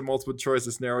 because of multiple choice,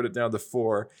 it's narrowed it down to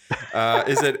 4.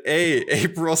 Is it A,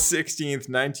 April 16th,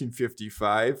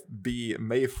 1955, B,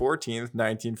 May 14th,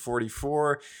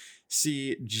 1944,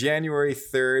 C, January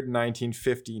 3rd,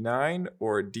 1959,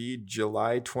 or D,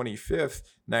 July 25th,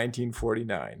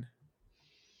 1949?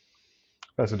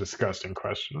 That's a disgusting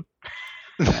question.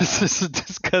 This is a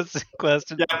disgusting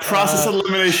question. Yeah, process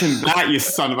elimination, that you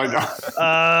son of a gun.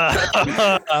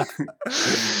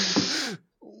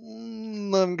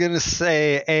 I'm going to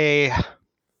say A.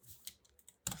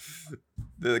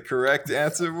 The correct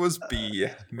answer was B,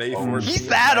 May 14th, He's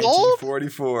that old?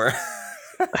 1944.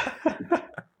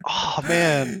 Oh,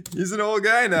 man. He's an old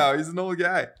guy now. He's an old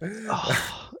guy.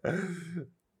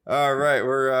 All right,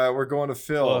 we're going to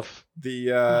Phil. Oof.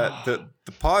 The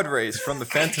pod race from the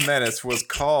Phantom Menace was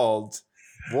called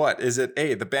what? Is it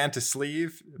A, the Banta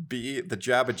Sleeve, B, the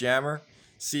Jabba Jammer,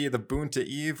 C, the Boonta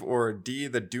Eve, or D,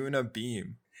 the Duna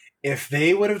Beam? If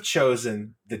they would have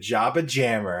chosen the Jabba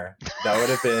Jammer, that would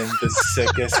have been the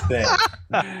sickest thing.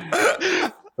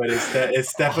 But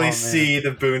it's definitely C,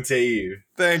 the Boonta Eve.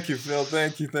 Thank you, Phil.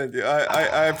 Thank you.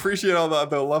 I appreciate all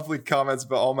the lovely comments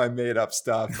about all my made up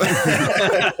stuff.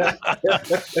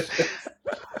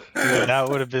 That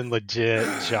would have been legit.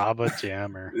 Jabba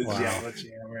Jammer. Wow. Jabba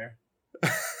Jammer.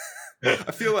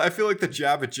 I feel like the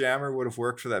Jabba Jammer would have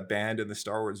worked for that band in the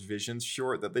Star Wars Visions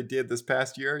short that they did this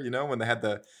past year. You know, when they had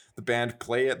the band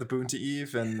play at the Boonta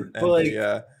Eve and they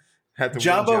had the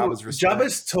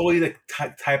Jabba's totally the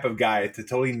type of guy to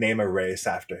totally name a race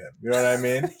after him. You know what I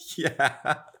mean?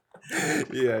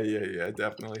 yeah,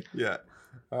 definitely. Yeah.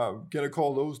 Gonna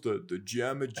call those the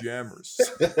Jamma Jammers.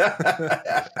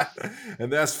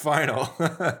 And that's final.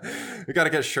 We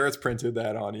gotta get shirts printed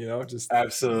that on, you know? Just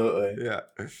absolutely. Yeah.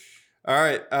 All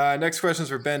right. Next question is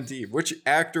for Ben D. Which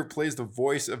actor plays the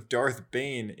voice of Darth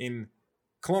Bane in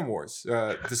Clone Wars?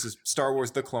 This is Star Wars: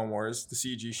 The Clone Wars, the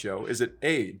CG show. Is it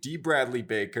A, D. Bradley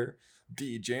Baker,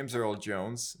 B. James Earl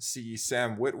Jones, C.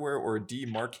 Sam Witwer, or D.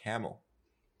 Mark Hamill?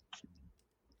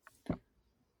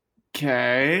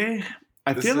 Okay.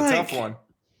 This is a tough one.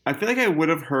 I feel like I would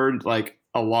have heard like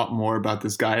a lot more about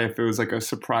this guy if it was like a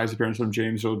surprise appearance from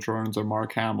James Earl Jones or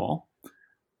Mark Hamill.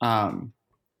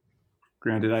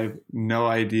 Granted, I have no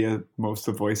idea most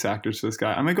of the voice actors for this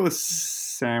guy. I'm gonna go with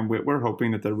Sam Witwer,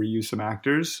 hoping that they reuse some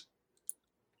actors.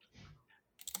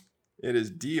 It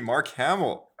is D. Mark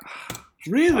Hamill.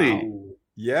 Really? Wow.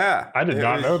 Yeah. I did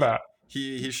not know that.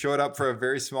 He showed up for a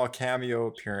very small cameo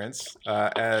appearance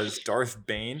as Darth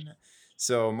Bane.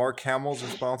 So Mark Hamill's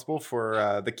responsible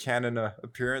for the canon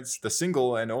appearance, the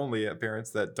single and only appearance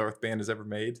that Darth Bane has ever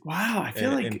made. Wow, I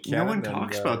feel like no one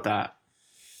talks about that.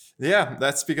 Yeah,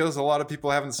 that's because a lot of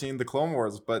people haven't seen the Clone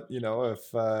Wars, but you know, if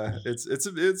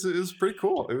it's pretty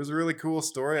cool. It was a really cool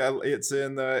story. It's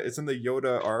in the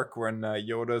Yoda arc when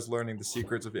Yoda is learning the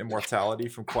secrets of immortality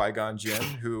from Qui-Gon Jinn,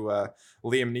 who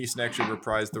Liam Neeson actually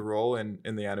reprised the role in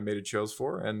the animated shows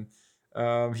for, and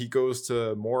he goes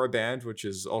to Moraband, which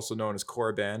is also known as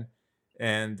Korriban,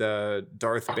 and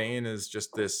Darth Bane is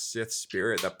just this Sith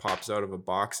spirit that pops out of a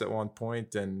box at one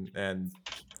point and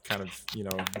kind of, you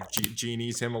know,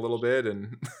 genies him a little bit,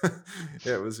 and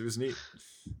yeah, it was neat.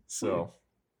 So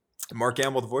Mark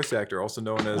Hamill, the voice actor, also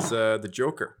known as the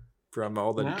Joker from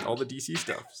all the DC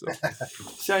stuff.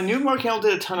 So I knew Mark Hamill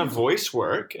did a ton of voice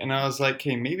work, and I was like,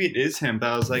 okay, maybe it is him, but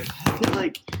I was like, I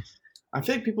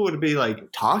feel like people would be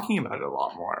like talking about it a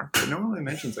lot more. But no one really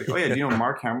mentions like, oh yeah, do you know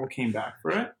Mark Hamill came back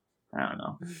for it? I don't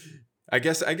know. I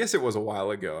guess it was a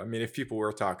while ago. I mean, if people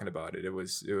were talking about it, it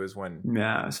was when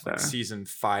that's fair. Season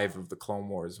 5 of the Clone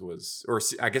Wars was, or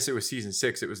I guess it was season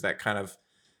 6. It was that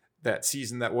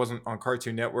season that wasn't on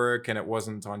Cartoon Network and it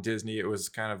wasn't on Disney. It was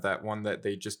kind of that one that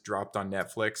they just dropped on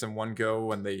Netflix in one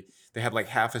go, and they had like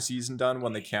half a season done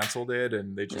when they canceled it,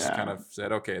 and they just kind of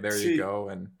said, okay, there you go.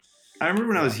 And I remember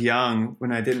when I was young,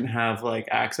 when I didn't have like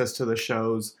access to the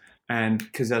shows, and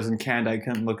because I was in Canada, I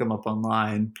couldn't look them up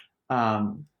online.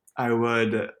 I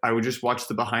would just watch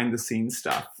the behind the scenes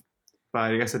stuff,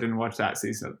 but I guess I didn't watch that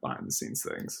season of behind the scenes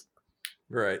things.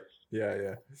 Right.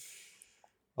 Yeah.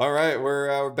 All right,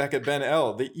 we're back at Ben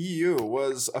L. The EU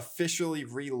was officially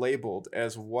relabeled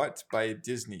as what by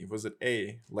Disney? Was it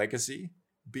A, Legacy,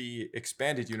 B,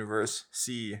 Expanded Universe,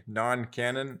 C,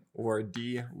 Non-Canon, or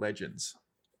D, Legends?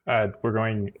 We're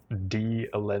going D,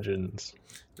 Legends.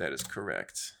 That is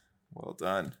correct. Well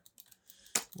done.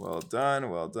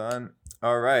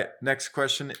 All right, next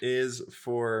question is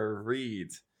for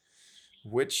Reed.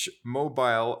 Which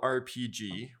mobile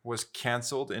RPG was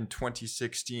canceled in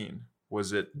 2016?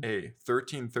 Was it A,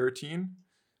 1313,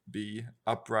 B,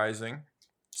 Uprising,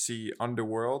 C,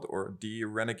 Underworld, or D,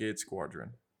 Renegade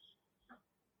Squadron?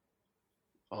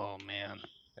 Oh, man.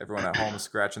 Everyone at home is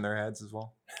scratching their heads as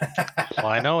well. Well,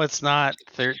 I know it's not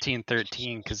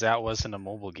 1313 because that wasn't a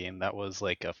mobile game. That was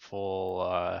like a full...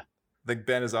 I think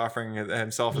Ben is offering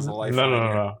himself as a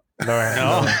lifeline.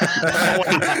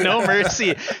 No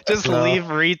mercy. Just leave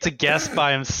Reed to guess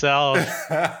by himself.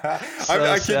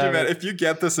 I kid you, man. If you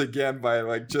get this again by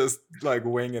like just like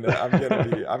winging it,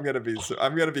 I'm gonna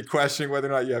be questioning whether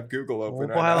or not you have Google open.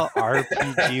 Mobile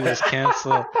RPG was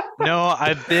canceled. No,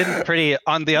 I've been pretty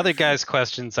on the other guys'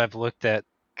 questions. I've looked at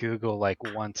Google like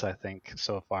once, I think,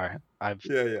 so far. I'm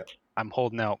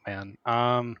holding out, man.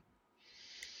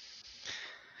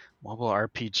 Mobile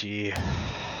RPG.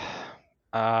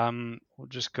 We'll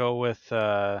just go with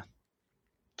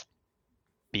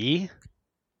B.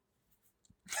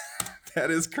 That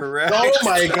is correct. Oh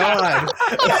my god!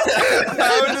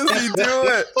 How does he do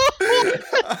it?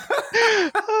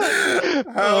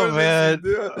 How does man! he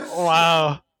do it?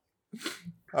 Wow.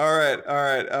 All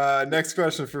right. Next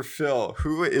question for Phil.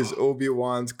 Who is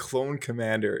Obi-Wan's clone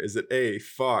commander? Is it A,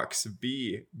 Fox,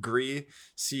 B, Gree,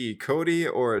 C, Cody,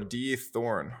 or D,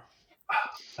 Thorn?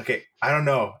 Okay, I don't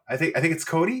know. I think it's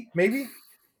Cody, maybe.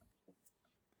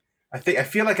 I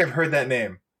feel like I've heard that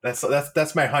name.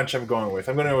 That's my hunch. I'm going with.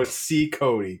 I'm going to go with C,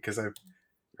 Cody, because I've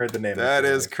heard the name. That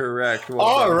is correct. Well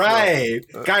all done, right,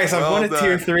 Phil. guys. I'm Well going to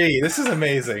tier done. 3. This is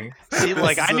amazing. See,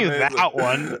 like This I is knew amazing. that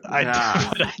one.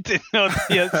 I didn't know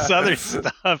the other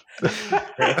stuff.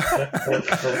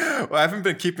 Well, I haven't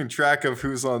been keeping track of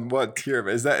who's on what tier.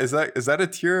 But is that a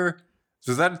tier?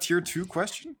 Was that a tier 2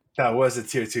 question? That was a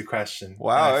tier 2 question.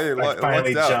 Wow, I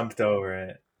finally lucked out. jumped over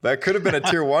it. That could have been a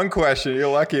tier 1 question.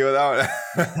 You're lucky without it.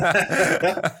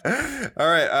 All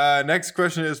right. Next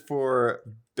question is for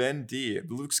Ben D.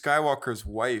 Luke Skywalker's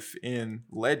wife in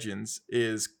Legends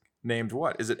is named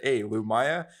what? Is it A,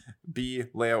 Lumaya, B,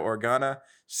 Leia Organa,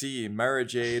 C, Mara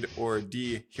Jade, or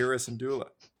D, Hera Syndulla?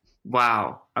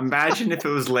 Wow. Imagine if it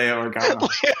was Leia Organa.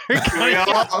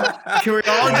 Can we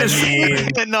all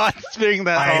just not speaking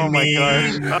that? I Oh my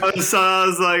mean- gosh. So I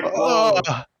was like, whoa.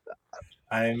 Oh,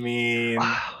 I mean,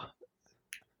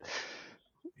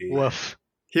 woof.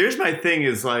 Here's my thing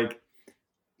is like,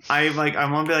 I'm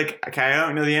gonna be like, okay, I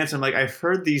don't know the answer. I'm like, I've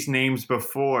heard these names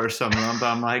before, some of them, but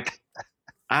I'm like,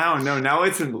 I don't know. Now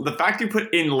it's the fact you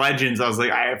put in Legends. I was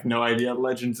like, I have no idea.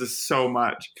 Legends is so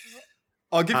much.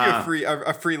 I'll give you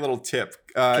a free little tip.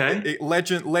 Okay.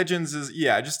 Legends is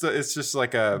it's just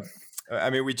like a. I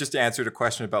mean, we just answered a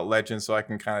question about Legends, so I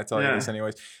can kind of tell you this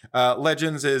anyways.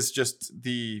 Legends is just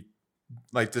the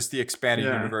expanded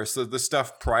universe, so the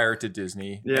stuff prior to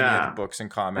Disney, any of the books and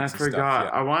comics. I and forgot.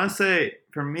 Stuff. I want to say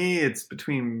for me, it's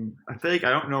between. I feel like I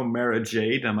don't know Mara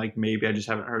Jade. I'm like maybe I just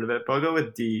haven't heard of it, but I'll go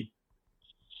with D.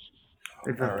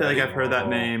 I feel like I've heard that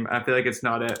name. I feel like it's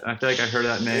not it. I feel like I heard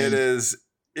that name.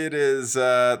 It is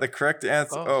the correct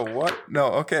answer. Oh, what? No,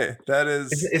 okay. That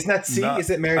is. Isn't that C? Is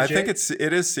it Mara Jade? I think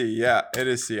it is C. Yeah, it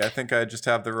is C. I think I just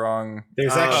have the wrong.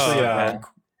 There's actually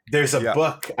there's a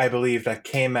book I believe that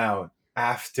came out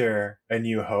after A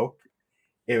New Hope.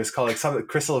 It was called like something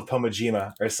Crystal of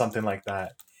Pomojima or something like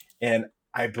that. And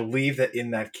I believe that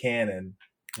in that canon,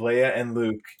 Leia and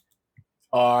Luke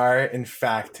are in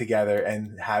fact together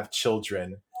and have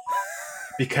children.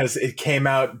 Because it came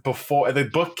out before the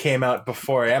book came out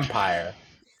before Empire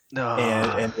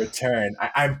and Return.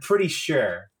 I'm pretty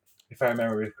sure, if I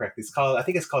remember it correctly, I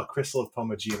think it's called Crystal of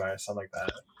Pomojima or something like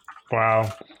that.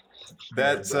 Wow,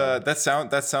 that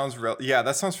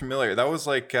sounds familiar. That was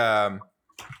like I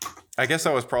guess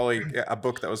that was probably a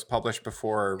book that was published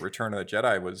before Return of the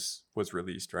Jedi was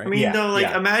released, right? I mean,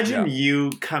 imagine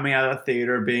you coming out of the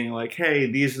theater being like,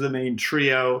 "Hey, these are the main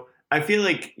trio." I feel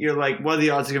like you're like, what are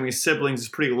the odds of going to be siblings is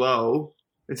pretty low.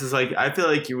 It's just like, I feel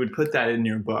like you would put that in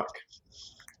your book.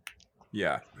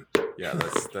 Yeah,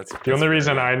 that's the only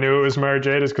reason I knew it was Mara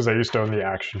Jade is because I used to own the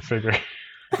action figure.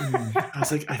 I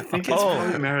was like, I think it's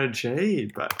probably Mara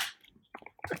Jade, but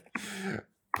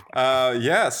Mara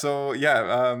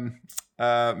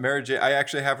Jade. I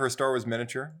actually have her Star Wars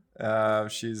miniature.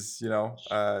 She's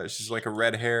like a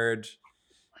red-haired,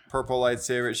 purple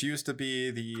lightsaber. She used to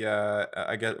be the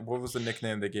I guess what was the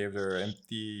nickname they gave her?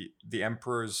 The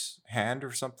Emperor's Hand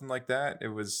or something like that. It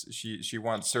was she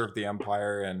once served the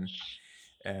Empire and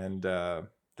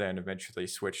then eventually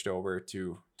switched over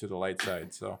to the light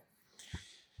side. So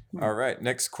all right,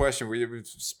 next question. We've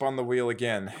spun the wheel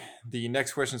again. The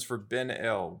next question is for Ben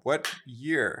L. What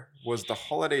year was the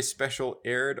holiday special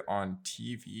aired on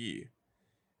TV?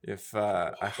 If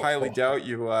I highly doubt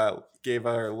you gave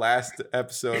our last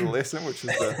episode a listen, which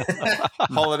is the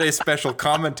holiday special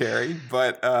commentary,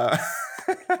 but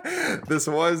this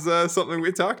was something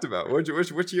we talked about. Which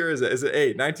year is it? Is it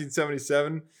A,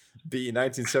 1977, B,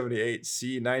 1978,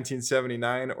 C,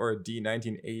 1979, or D,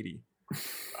 1980?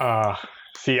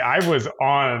 See, I was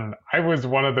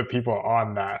one of the people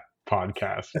on that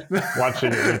podcast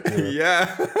watching it with you.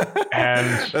 Yeah,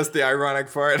 and that's the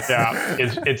ironic part. Yeah,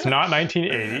 it's not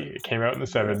 1980. It came out in the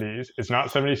 70s. It's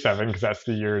not 77 because that's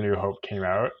the year A New Hope came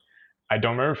out. I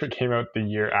don't remember if it came out the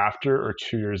year after or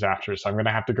 2 years after, so I'm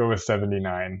gonna have to go with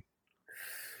 79.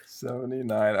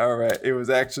 79. All right, it was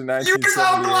actually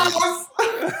 1978.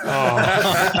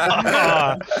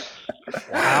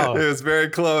 Wow. It was very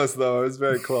close, though. It was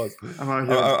very close. I'm out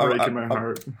here breaking my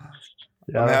heart.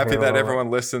 I'm happy that everyone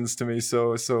listens to me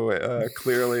so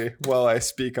clearly while I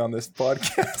speak on this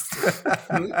podcast.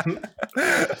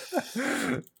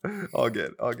 All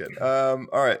good. All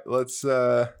right, let's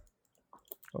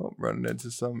Oh, running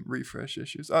into some refresh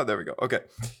issues. Oh, there we go. Okay.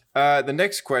 The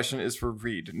next question is for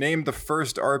Reed. Name the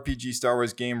first RPG Star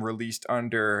Wars game released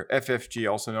under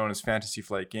FFG, also known as Fantasy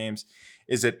Flight Games.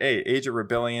 Is it A, Age of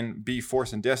Rebellion, B,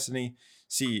 Force and Destiny,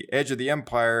 C, Edge of the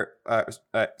Empire,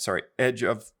 Edge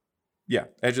of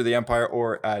the Empire,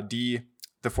 or D,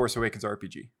 The Force Awakens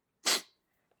RPG?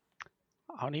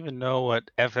 I don't even know what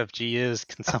FFG is.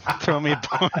 Can someone throw me a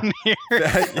bone here?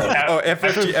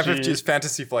 FFG is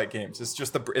Fantasy Flight Games. It's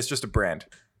just a brand.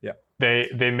 Yeah.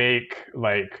 They make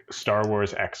like Star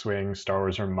Wars X-Wing, Star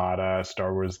Wars Armada,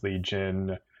 Star Wars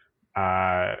Legion.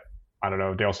 I don't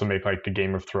know. They also make like the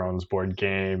Game of Thrones board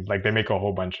game. Like they make a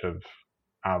whole bunch of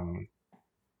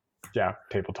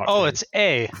tabletop Oh, games. it's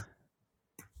A.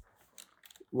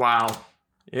 Wow.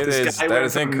 That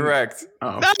is incorrect.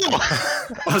 Oh. No!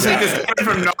 I was like, this guy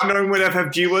from not knowing what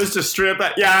FFG was to strip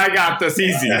that. Yeah, I got this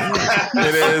easy.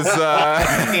 It is.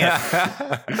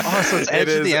 So it's Edge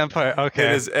of the Empire. Okay.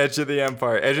 It is Edge of the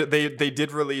Empire. They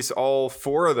did release all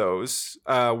 4 of those,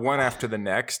 one after the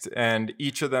next, and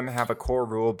each of them have a core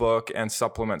rule book and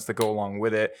supplements that go along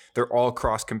with it. They're all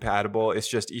cross-compatible. It's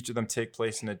just each of them take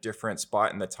place in a different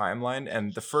spot in the timeline.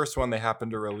 And the first one they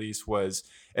happened to release was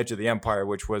Edge of the Empire,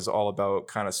 which was all about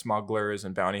kind of smugglers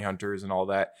and bounty hunters and all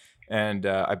that. And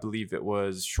I believe it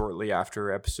was shortly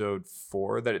after episode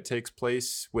 4 that it takes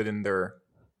place within their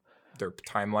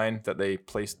timeline that they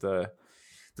placed the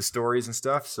stories and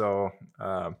stuff. So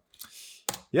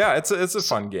it's a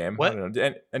fun game. What? I don't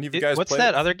know. Any of you guys? What's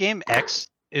that other game? X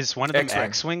is one of them.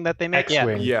 X-Wing that they make.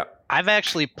 X-Wing. Yeah. I've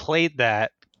actually played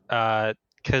that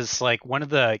because like one of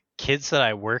the kids that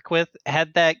I work with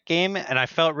had that game, and I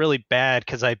felt really bad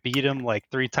because I beat him like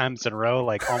 3 times in a row,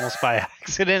 like almost by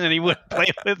accident, and he wouldn't play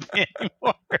with me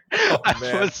anymore.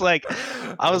 I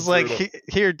was like,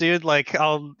 here, dude, like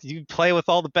you play with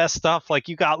all the best stuff. Like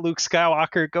you got Luke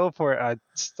Skywalker, go for it.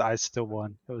 I still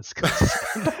won. It was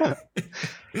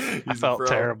I felt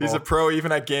terrible. He's a pro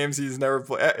even at games he's never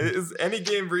played. Any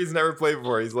game he's never played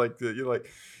before. He's like you're like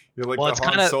the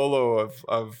Han Solo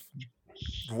of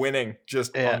winning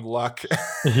just on luck.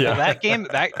 Well,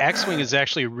 that X-Wing is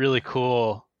actually really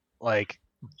cool, like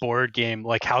board game,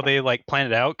 like how they like plan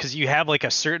it out, because you have like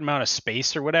a certain amount of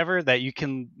space or whatever that you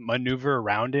can maneuver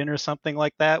around in or something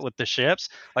like that with the ships.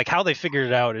 Like how they figured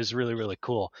it out is really, really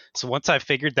cool. So once I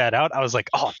figured that out, I was like,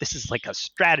 oh, this is like a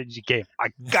strategy game. I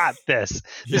got this.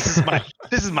 This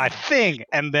is my thing.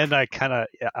 And then I kind of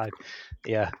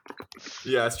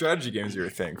strategy games are your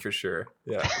thing for sure.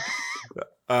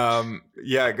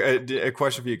 A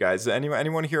question for you guys.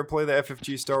 Anyone here play the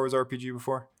FFG Star Wars RPG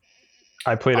before?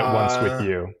 I played it once with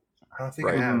you. I don't think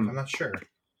I have. I'm not sure.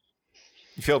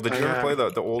 Phil, did you ever play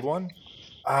the old one?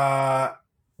 The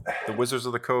Wizards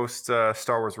of the Coast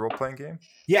Star Wars role-playing game?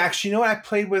 Yeah, actually, you know what? I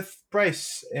played with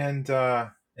Bryce and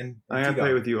I got to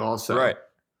play with you also. Right.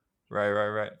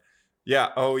 Yeah.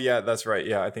 Oh, yeah. That's right.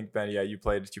 Yeah. I think Ben. Yeah, you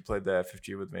played the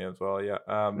FFG with me as well. Yeah.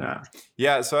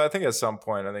 Yeah. So I think at some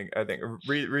point, I think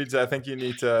Reeds. I think you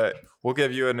need to. We'll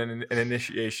give you an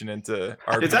initiation into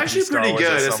RPG. It's actually Star pretty Wars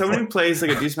good. As someone who plays like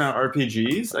a decent amount of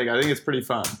RPGs, like I think it's pretty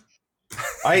fun.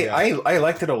 I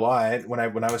liked it a lot when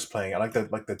I was playing. I liked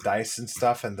the dice and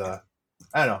stuff, and I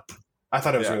don't know. I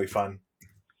thought it was really fun.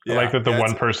 I like that the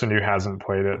one person who hasn't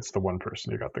played it's the one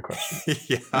person who got the question.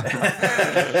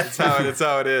 That's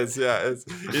how it is. Yeah,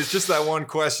 it's just that one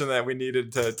question that we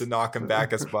needed to knock him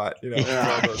back a spot. You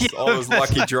know, all those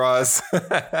lucky draws.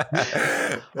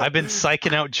 I've been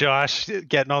psyching out Josh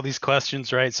getting all these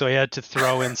questions right, so he had to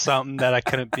throw in something that I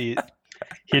couldn't beat.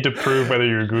 He had to prove whether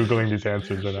you were Googling these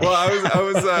answers or not. Well,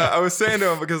 I was saying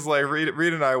to him because like Reed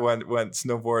and I went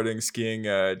snowboarding, skiing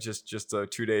just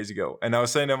 2 days ago, and I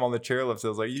was saying to him on the chairlift, I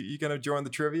was like, "You gonna join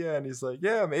the trivia?" And he's like,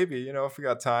 "Yeah, maybe. You know, if we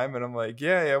got time." And I'm like,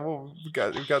 "Yeah. Well, we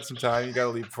got some time. You got to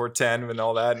leave before 10 and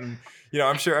all that." And you know,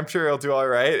 I'm sure he'll do all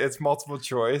right. It's multiple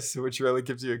choice, which really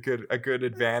gives you a good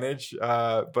advantage.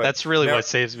 But that's really what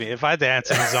saves me. If I had to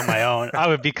answer these on my own, I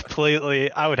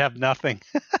would have nothing.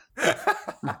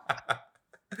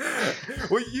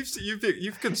 Well,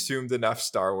 you've consumed enough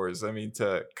Star Wars. I mean,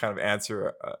 to kind of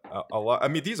answer a lot. I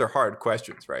mean, these are hard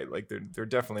questions, right? Like they're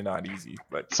definitely not easy.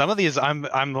 But some of these, I'm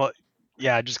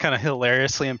just kind of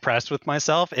hilariously impressed with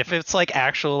myself. If it's like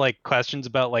actual like questions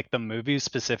about like the movie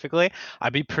specifically,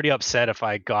 I'd be pretty upset if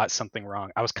I got something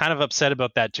wrong. I was kind of upset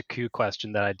about that Jakku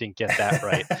question that I didn't get that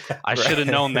right. I should have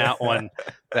known that one,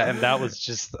 and that was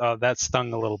just that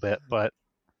stung a little bit, but.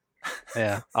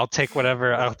 Yeah, I'll take what I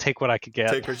could get.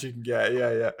 Take what you can get.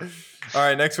 Yeah. All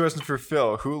right, next question for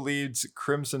Phil. Who leads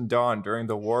Crimson Dawn during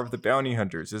the War of the Bounty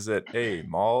Hunters? Is it A,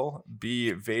 Maul,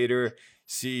 B, Vader,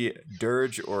 C,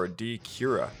 Dirge, or D,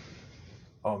 Kira?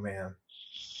 Oh man.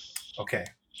 Okay.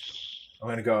 I'm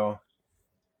gonna go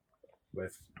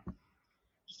with.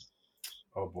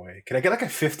 Oh boy, can I get like a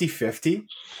 50-50?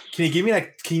 Can you give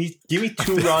me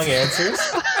two wrong answers?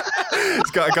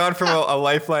 It's gone from a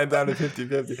lifeline down to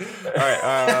 50-50.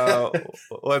 All right,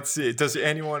 let's see. Does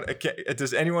anyone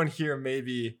here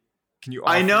maybe? Can you?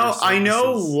 I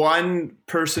know one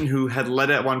person who had led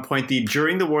at one point.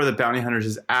 During the War of the Bounty Hunters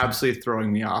is absolutely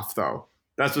throwing me off, though.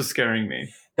 That's what's scaring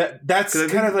me. That's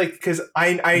kind of like, because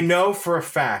I know for a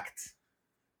fact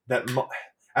that.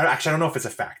 I don't know if it's a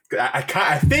fact.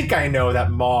 I think I know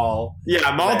that Maul.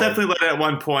 Yeah, Maul definitely led at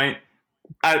one point.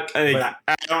 I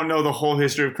don't know the whole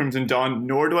history of Crimson Dawn,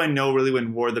 nor do I know really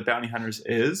when War of the Bounty Hunters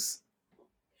is.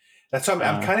 That's what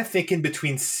I'm kind of thinking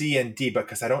between C and D,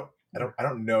 because I don't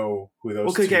know who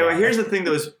those. Okay. Well, here's the thing,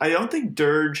 though: is I don't think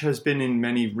Dirge has been in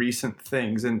many recent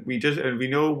things, and we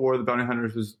know War of the Bounty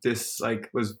Hunters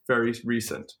was very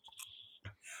recent.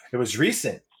 It was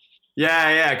recent.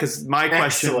 Yeah, because my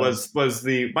question was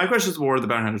my question was War of the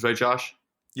Bounty Hunters, right, Josh?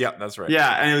 Yeah, that's right.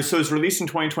 Yeah, and it was released in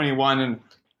 2021, and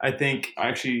I think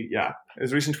it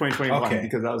was released in 2021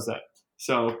 because that was that.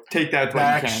 So take that.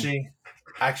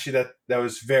 Actually, that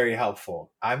was very helpful.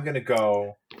 I'm gonna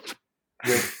go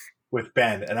with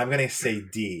Ben, and I'm gonna say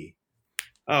D.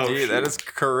 Oh, D, that is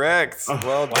correct. Oh,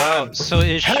 well done. So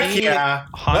is she Han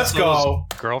Solo's go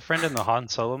girlfriend in the Han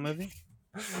Solo movie?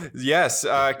 Yes,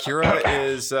 Kira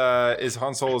is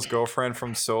Han Solo's girlfriend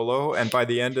from Solo, and by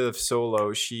the end of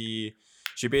Solo, she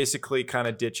basically kind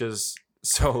of ditches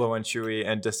Solo and Chewie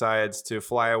and decides to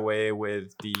fly away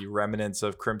with the remnants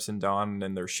of Crimson Dawn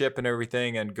and their ship and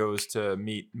everything, and goes to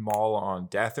meet Maul on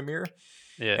Dathomir.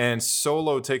 Yeah. And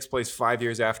Solo takes place 5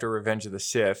 years after Revenge of the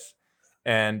Sith.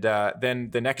 And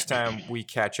then the next time we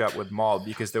catch up with Maul,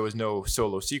 because there was no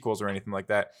Solo sequels or anything like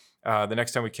that, the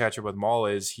next time we catch up with Maul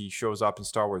is he shows up in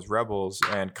Star Wars Rebels,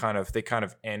 and they kind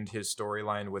of end his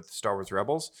storyline with Star Wars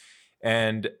Rebels.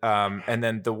 And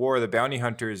then the War of the Bounty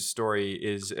Hunters story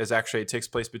is actually, it takes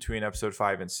place between episode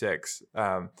 5 and 6.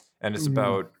 And it's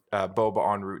about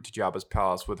Boba en route to Jabba's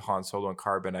palace with Han Solo and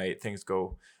Carbonite. Things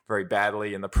go very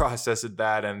badly in the process of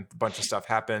that, and a bunch of stuff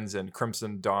happens, and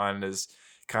Crimson Dawn is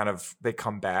kind of, they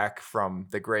come back from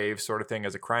the grave sort of thing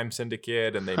as a crime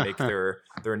syndicate, and they make their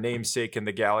namesake in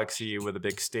the galaxy with a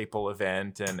big staple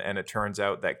event, and it turns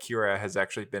out that Kira has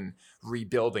actually been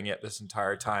rebuilding it this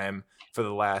entire time for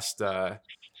the last I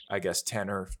guess 10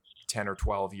 or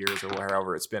 12 years or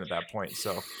wherever it's been at that point.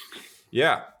 So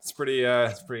yeah, it's pretty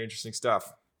interesting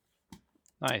stuff.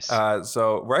 Nice.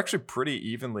 So we're actually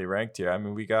pretty evenly ranked here. I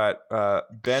mean, we got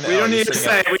Ben. We don't need to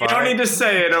say it. We don't need to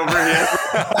say it over here.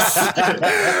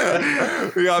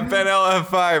 We got Ben L at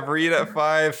 5, Reed at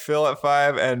 5, Phil at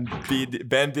 5, and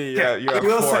Ben B. You're at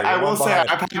 4. I will say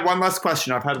I've had one last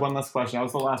question. I was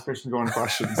the last person to go in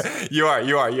questions. You are.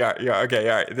 Okay.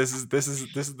 All right. This is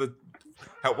the.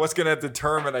 What's going to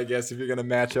determine, I guess, if you're going to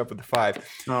match up with the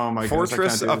 5. Oh my god.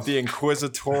 Fortress of the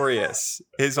Inquisitorius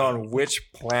is on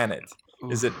which planet?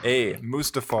 Is it A,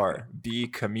 Mustafar, B,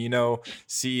 Camino,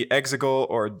 C, Exegol,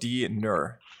 or D,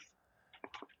 Nur?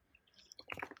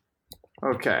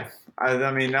 Okay.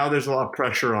 I mean, now there's a lot of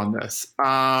pressure on this.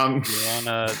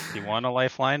 You want a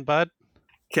lifeline, bud?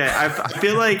 Okay, I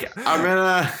feel like I'm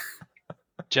gonna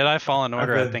Jedi Fallen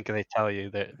Order. I think they tell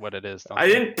you what it is. I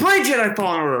didn't play Jedi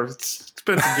Fallen Order. It's an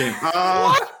expensive game.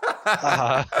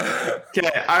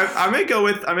 Okay, I'm gonna go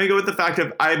with the fact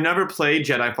of I've never played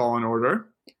Jedi Fallen Order.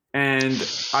 And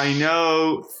I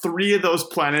know 3 of those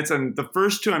planets, and the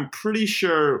first 2 I'm pretty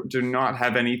sure do not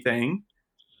have anything.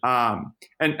 And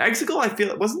Exegol, I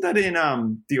feel, wasn't that in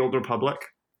the Old Republic?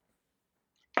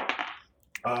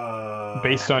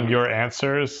 Based on your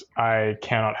answers, I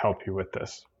cannot help you with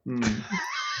this. Based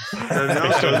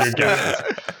on your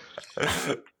guesses.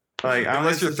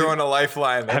 Unless you're throwing a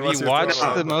lifeline. Have you watched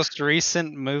the most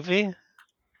recent movie?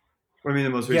 What do you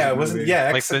mean the most recent movie? Yeah, it wasn't.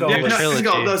 Yeah,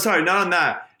 Exegol. No, sorry, not on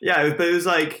that. Yeah, but it was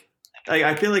like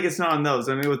I feel like it's not on those.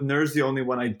 I mean, with Nur's the only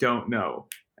one I don't know,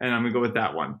 and I'm gonna go with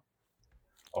that one.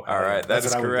 All right, that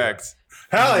is correct.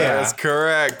 Hell yeah, that is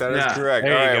correct. That is correct.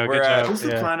 There all you right, go. we're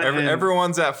at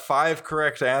everyone's at 5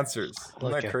 correct answers. Isn't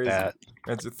Look that crazy? at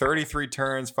that. It's 33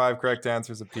 turns, 5 correct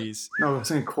answers apiece. No, I was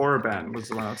saying Korriban was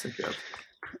the one I was thinking of.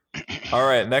 All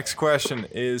right, next question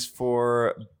is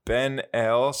for Ben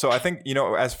L. So I think,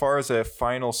 as far as a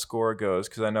final score goes,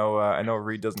 because I know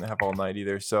Reed doesn't have all night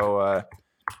either. So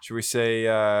should we say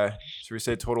a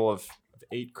total of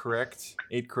 8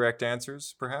 correct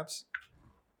answers, perhaps?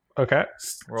 Okay.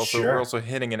 We're also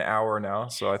hitting an hour now,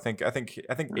 so I think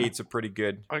 8's a pretty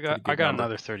good. I got number.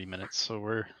 another 30 minutes, so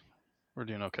we're. We're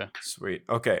doing okay. Sweet.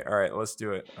 Okay. All right. Let's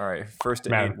do it. All right. First to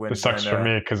Man, 8 wins. this sucks for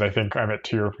me because I think I'm at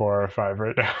 2 or 4 or 5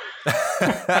 right now.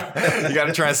 You got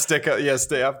to try and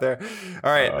stay up there.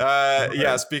 All right.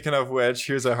 Yeah. Speaking of which,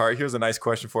 here's a nice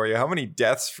question for you. How many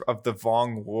deaths of the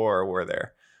Vong War were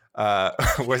there?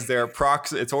 Was there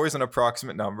it's always an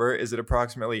approximate number. Is it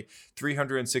approximately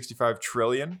 365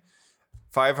 trillion,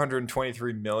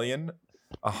 523 million,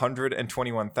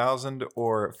 121,000,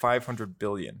 or 500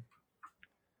 billion?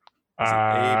 Is it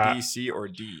A, B, C, or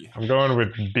D? I'm going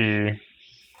with B.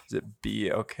 Is it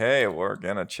B? Okay, we're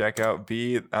gonna check out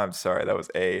B. I'm sorry, that was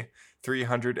A.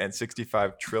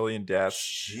 365 trillion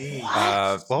deaths.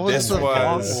 What was the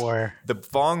Vong War? The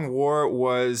Vong War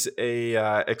was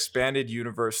a expanded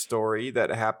universe story that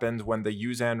happened when the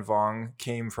Yuuzhan Vong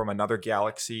came from another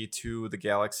galaxy to the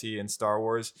galaxy in Star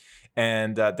Wars.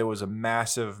 And there was a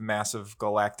massive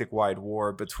galactic-wide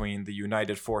war between the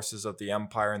united forces of the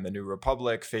Empire and the New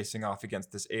Republic facing off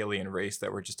against this alien race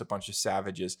that were just a bunch of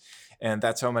savages. And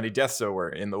that's how many deaths there were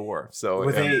in the war. So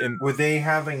were they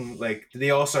having, like, did they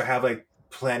also have, like,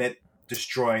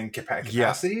 planet-destroying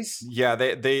capacities? Yeah,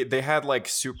 they had, like,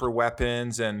 super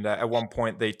weapons, and at one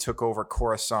point they took over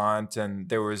Coruscant, and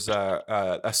there was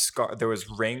there was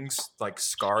rings, like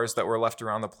scars that were left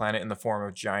around the planet in the form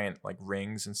of giant, like,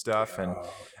 rings and stuff. And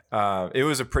it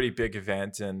was a pretty big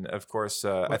event. And of course,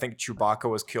 I think Chewbacca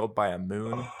was killed by a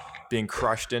moon, being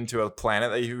crushed into a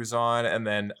planet that he was on. And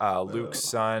then Luke's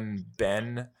son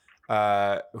Ben,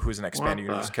 who's an expanded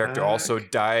universe character, also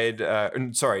died.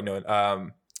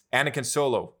 Anakin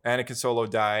Solo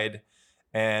died.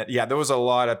 And yeah, there was a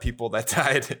lot of people that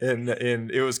died in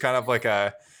it was kind of like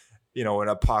a, an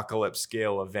apocalypse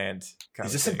scale event.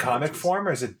 Is this in comic form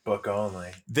or is it book only?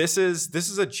 This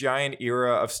is a giant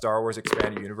era of Star Wars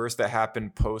expanded universe that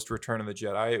happened post Return of the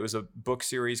Jedi. It was a book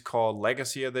series called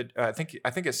Legacy of the. I think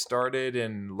it started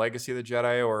in Legacy of the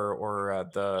Jedi or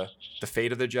the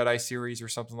Fate of the Jedi series or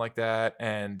something like that.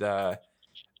 And but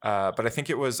I think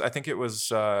it was.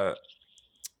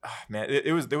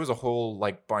 There was a whole,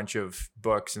 like, bunch of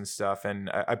books and stuff, and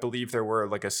I believe there were,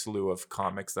 like, a slew of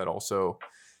comics that also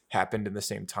happened in the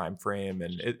same time frame.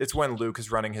 And it's when Luke is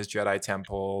running his Jedi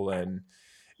temple, and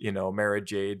Mara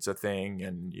Jade's a thing,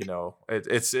 and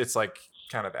it's like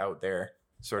kind of out there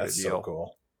sort That's of deal. So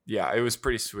cool. Yeah, it was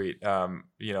pretty sweet.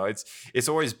 It's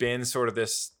always been sort of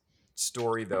this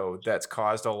story though that's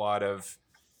caused a lot of.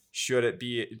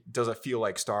 Does it feel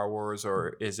like Star Wars,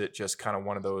 or is it just kind of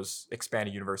one of those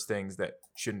expanded universe things that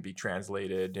shouldn't be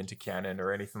translated into canon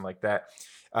or anything like that?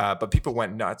 But people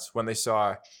went nuts when they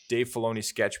saw Dave Filoni's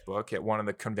sketchbook at one of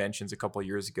the conventions a couple of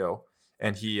years ago.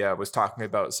 And he was talking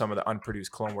about some of the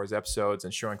unproduced Clone Wars episodes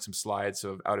and showing some slides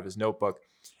out of his notebook.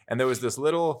 And there was this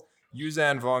little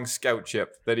Yuuzhan Vong scout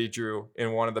chip that he drew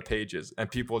in one of the pages, and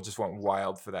people just went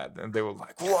wild for that. And they were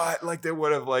like, what? Like, they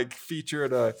would have, like,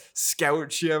 featured a scout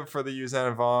chip for the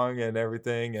Yuuzhan Vong and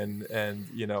everything. And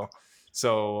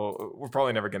so we're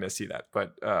probably never going to see that,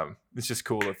 but it's just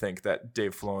cool to think that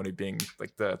Dave Filoni, being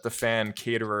like the fan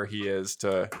caterer he is,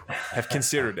 to have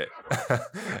considered it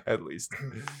at least.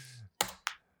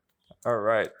 All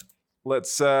right.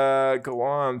 Let's go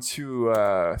on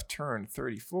to turn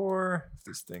 34. If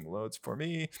this thing loads for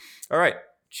me. All right.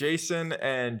 Jason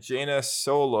and Jaina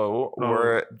Solo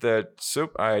were the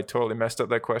soup. I totally messed up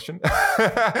that question.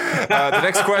 The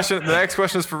next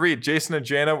question is for Reed. Jason and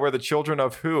Jaina were the children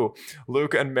of who?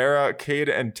 Luke and Mara, Cade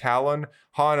and Talon,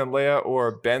 Han and Leia,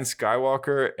 or Ben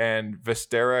Skywalker and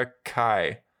Vestera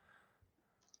Kai?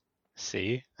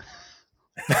 See?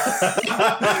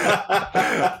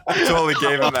 Totally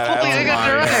gave him that.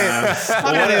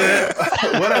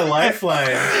 What a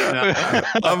lifeline!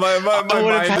 My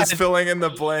mind is filling in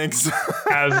the blanks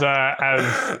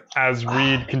as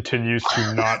Reed continues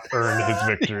to not earn his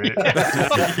victory.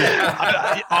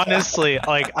 Honestly,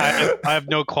 like, I have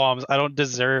no qualms. I don't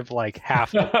deserve, like,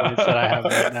 half the points that I have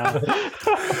right now.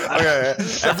 Okay,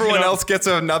 everyone else gets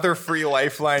another free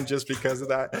lifeline just because of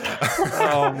that.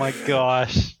 Oh my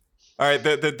gosh. All right,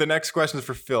 the next question is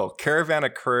for Phil. Caravan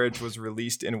of Courage was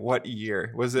released in what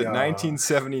year? Was it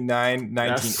 1979,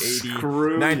 1980,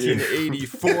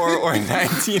 1984, or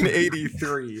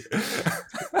 1983?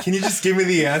 Can you just give me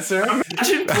the answer?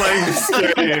 Imagine playing this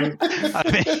game.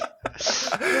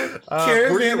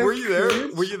 Were you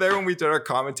there? Were you there when we did our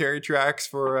commentary tracks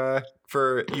for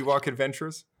Ewok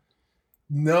Adventures?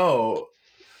 No.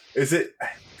 Is it...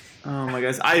 Oh my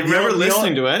gosh! I remember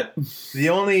listening to it. The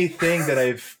only thing that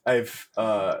I've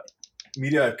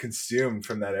media I've consumed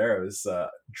from that era was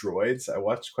Droids. I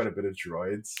watched quite a bit of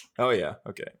Droids. Oh yeah,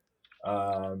 okay.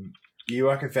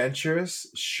 Ewok Adventures.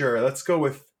 Sure, let's go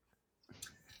with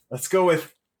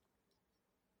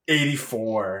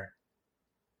 84.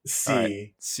 C.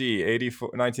 Right. C,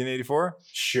 1984?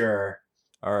 Sure.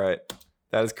 All right.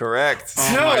 That is correct.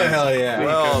 Oh, hell yeah.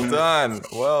 Well done.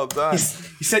 Well done.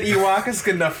 He said Ewok is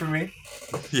good enough for me.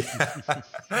 Yeah.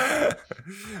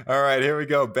 All right, here we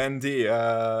go. Ben D,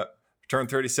 turn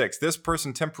 36. This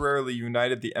person temporarily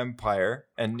united the Empire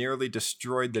and nearly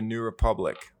destroyed the New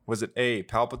Republic. Was it A,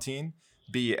 Palpatine,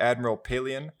 B, Admiral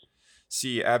Pelion,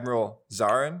 C, Admiral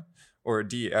Zarin, or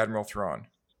D, Admiral Thrawn?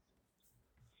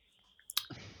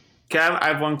 Okay, I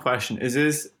have one question. Is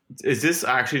this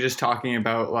actually just talking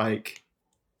about like?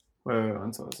 Wait,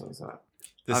 what's that?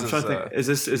 I'm trying to think. Is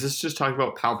this just talking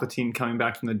about Palpatine coming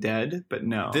back from the dead? But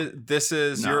no. This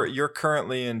is No. you're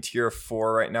currently in tier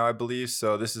 4 right now, I believe.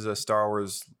 So this is a Star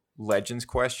Wars Legends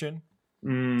question.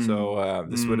 So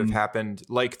this would have happened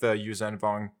like the Yuuzhan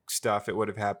Vong stuff. It would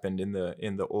have happened in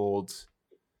the old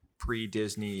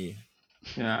pre-Disney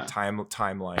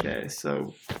timeline. Okay,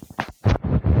 so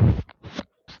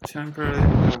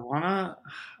temporarily, I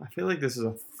feel like this is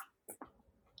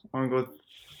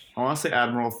I want to say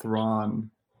Admiral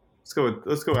Thrawn.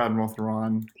 Let's go Admiral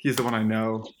Thrawn. He's the one I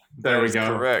know. There we go.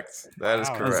 Correct. That is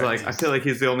correct. I feel like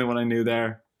he's the only one I knew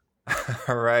there.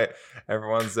 All right.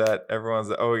 Everyone's at.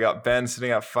 Oh, we got Ben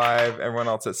sitting at 5. Everyone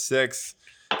else at 6.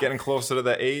 Getting closer to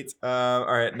the 8. All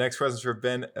right. Next question for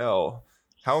Ben L.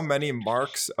 How many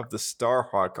marks of the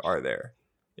Starhawk are there?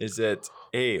 Is it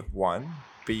A, 1,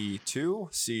 B, 2,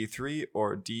 C, 3,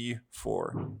 or D,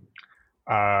 4?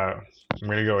 I'm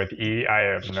going to go with E. I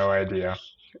have no idea.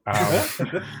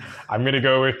 I'm going to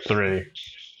go with 3.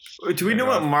 Do we know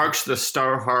what marks the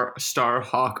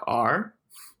Starhawk are?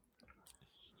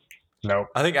 Nope.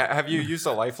 I think. Have you used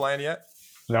a lifeline yet?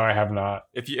 No, I have not.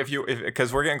 If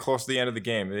because we're getting close to the end of the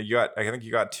game. I think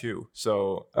you got 2.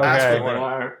 So okay.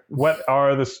 What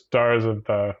are the stars of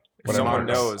the? Someone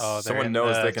knows. Someone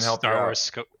knows they can help Star you out.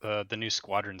 Wars, the new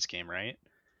Squadrons game, right?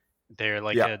 They're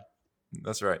like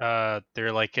that's right.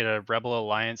 They're like a Rebel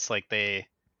Alliance. Like they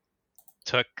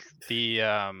took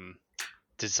the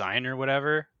design or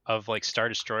whatever of like Star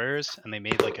Destroyers, and they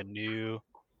made like a new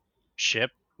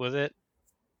ship with it.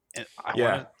 And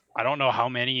I don't know how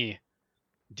many.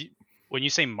 When you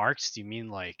say marks, do you mean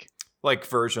like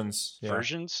versions?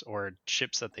 Versions or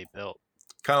ships that they built?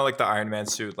 Kind of like the Iron Man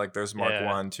suit. Like there's Mark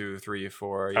 1, 2, 3,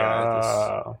 4.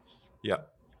 Yeah. Yeah.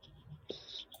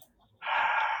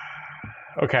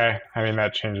 Okay. I mean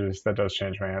that does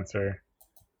change my answer.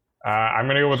 I'm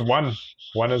gonna go with 1.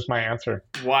 1 is my answer.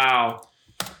 Wow.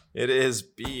 It is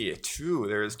B, 2.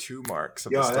 There is 2 marks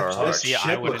of the Starhawk. Yeah,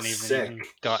 I wouldn't even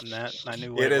gotten that. I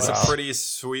knew it is a pretty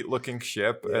sweet looking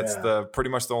ship. Yeah. It's pretty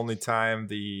much the only time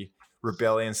the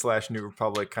Rebellion / New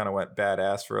Republic kind of went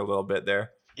badass for a little bit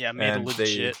there. Yeah, made a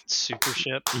legit super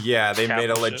ship. Yeah, they made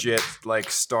a legit like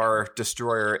Star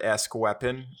Destroyer-esque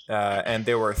weapon, and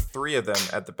there were 3 of them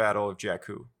at the Battle of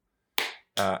Jakku.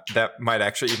 That might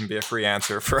actually even be a free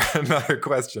answer for another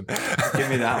question. Give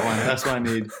me that one. That's what I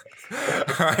need.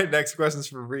 All right, next question's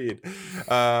for Reed.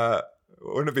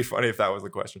 Wouldn't it be funny if that was the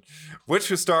question?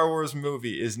 Which Star Wars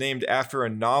movie is named after a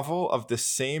novel of the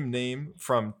same name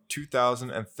from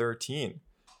 2013?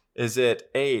 Is it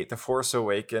A, The Force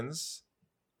Awakens,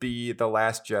 B, The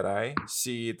Last Jedi,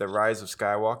 C, The Rise of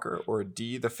Skywalker, or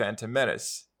D, The Phantom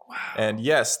Menace? Wow. And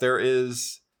yes, there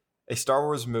is a Star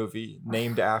Wars movie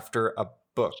named after a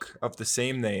book of the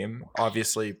same name,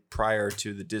 obviously prior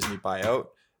to the Disney buyout,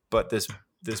 but this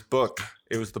book,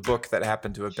 it was the book that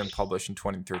happened to have been published in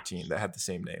 2013 that had the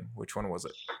same name. Which one was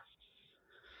it?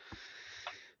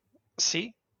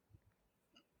 C?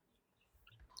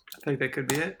 I think that could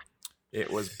be it. It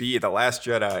was B, The Last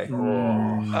Jedi.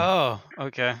 Oh,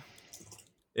 okay.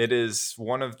 It is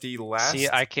one of the last. See,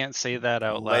 I can't say that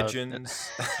out loud. Legends.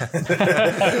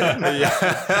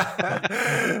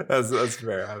 That's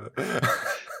fair.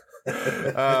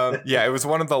 It was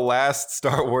one of the last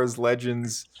Star Wars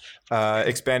Legends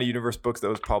expanded universe books that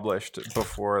was published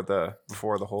before the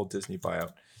whole Disney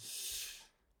buyout.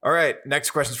 All right,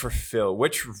 next question's for Phil.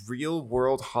 Which real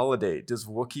world holiday does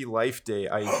Wookiee Life Day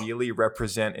ideally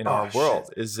represent in our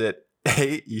world? Is it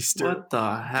A, Easter? What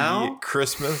the hell? B,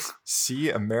 Christmas,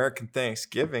 C, American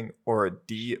Thanksgiving, or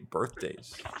D,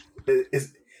 birthdays?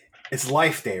 It's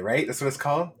Life Day, right? That's what it's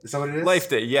called? Is that what it is? Life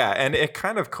Day, yeah. And it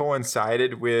kind of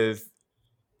coincided with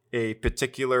a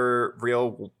particular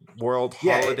real world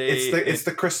holiday. It's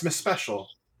the Christmas special.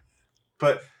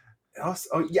 But also,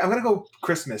 I'm going to go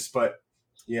Christmas, but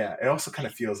yeah, it also kind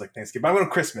of feels like Thanksgiving. But I'm going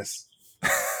to Christmas.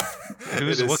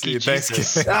 Who's Wookiee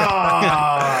Jesus?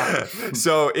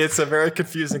 So it's a very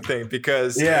confusing thing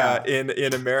because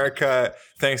in America,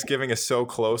 Thanksgiving is so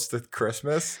close to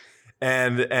Christmas.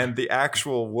 and the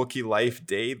actual Wookiee life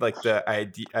day, like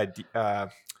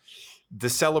the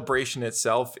celebration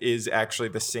itself is actually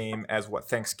the same as what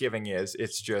Thanksgiving is.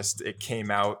 It's just it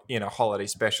came out in a holiday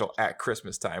special at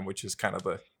Christmas time, which is kind of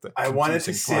the I want to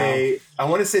confusing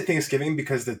part. say Thanksgiving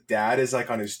because the dad is like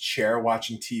on his chair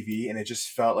watching TV, and it just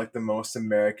felt like the most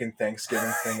American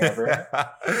Thanksgiving thing ever.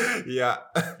 Yeah,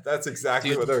 that's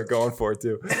exactly what they're going for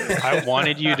too. I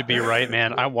wanted you to be right,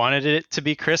 man. I wanted it to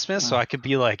be Christmas so I could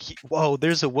be like, whoa,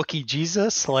 there's a Wookiee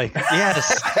Jesus? Like,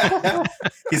 yes.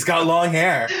 He's got long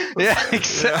hair. Yeah,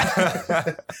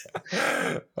 exactly.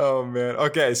 Oh, man.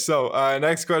 Okay, so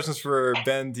next question is for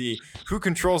Ben D. Who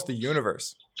controls the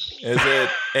universe? Is it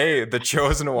A, the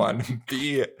Chosen One,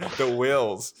 B, the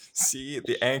Wills, C,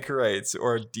 the Anchorites,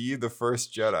 or D, the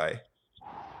First Jedi?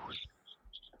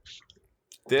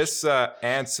 This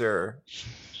answer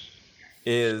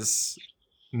is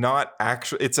not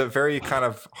actually, it's a very kind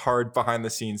of hard behind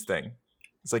the scenes thing.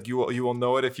 It's like you will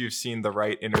know it if you've seen the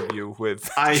right interview with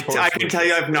I can tell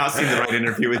you I've not seen the right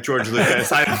interview with George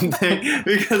Lucas. I don't think,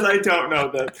 because I don't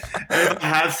know that. If I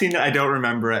have seen it, I don't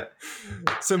remember it.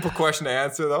 Simple question to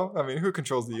answer though. I mean, who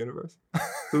controls the universe?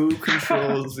 Who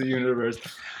controls the universe?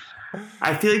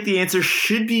 I feel like the answer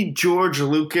should be George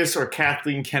Lucas or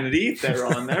Kathleen Kennedy if they're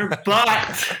on there,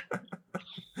 but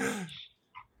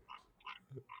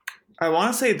I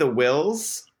want to say the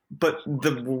Wills. But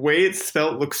the way it's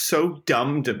spelled looks so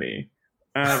dumb to me.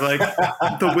 And I'm like,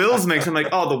 the Wills makes him like,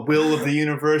 oh, the will of the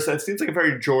universe. That seems like a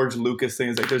very George Lucas thing.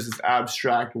 It's like there's this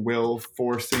abstract will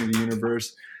forcing the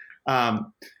universe.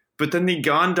 But then they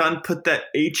gone done put that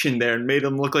H in there and made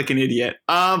him look like an idiot.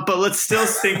 But let's still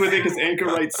stick with it because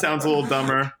Anchorite sounds a little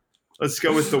dumber. Let's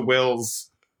go with the Wills.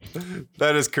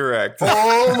 That is correct.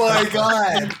 Oh my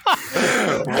god!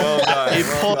 Well done. You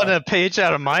pulled a page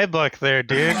out of my book there,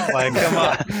 dude. Like, come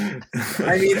on.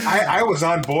 I mean, I was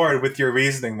on board with your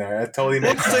reasoning there. That totally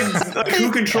makes sense. Like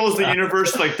who controls the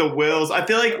universe? Like the Wills. I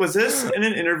feel like was this in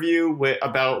an interview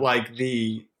about like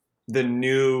the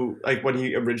new like what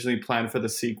he originally planned for the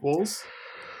sequels?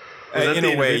 In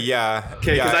a way, yeah.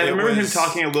 Okay, because yeah, I remember him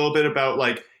talking a little bit about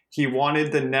like. He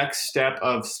wanted the next step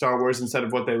of Star Wars instead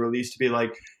of what they released to be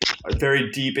like very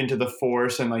deep into the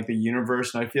Force and like the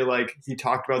universe. And I feel like he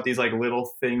talked about these like little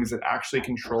things that actually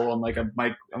control on like a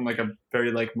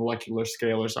very like molecular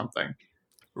scale or something.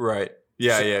 Right.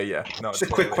 Yeah. No, just a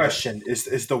quick question: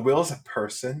 Is the Wills a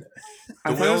person?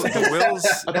 I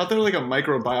thought they were like a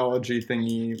microbiology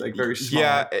thingy, like very small.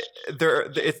 Yeah,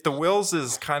 the Wills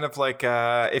is kind of like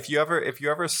if you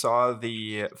ever saw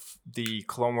the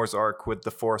Clone Wars arc with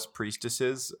the Force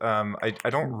priestesses. I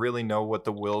don't really know what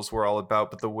the Wills were all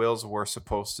about, but the Wills were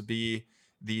supposed to be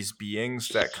these beings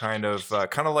that kind of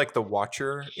like the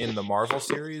Watcher in the Marvel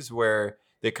series, where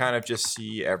they kind of just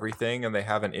see everything and they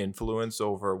have an influence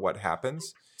over what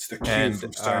happens. It's the Q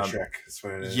from Star Trek. That's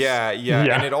what it is. Yeah.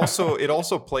 And it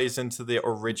also plays into the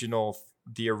original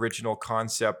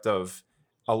concept of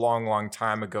a long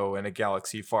time ago in a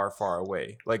galaxy far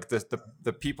away. Like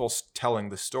the people telling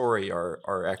the story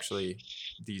are actually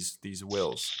these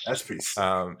Wills. That's pretty sick,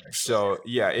 so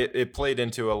yeah, it played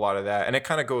into a lot of that, and it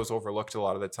kind of goes overlooked a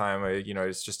lot of the time.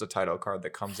 It's just a title card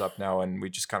that comes up now and we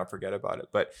just kind of forget about it.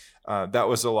 But that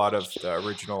was a lot of the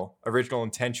original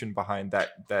intention behind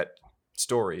that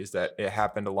story, is that it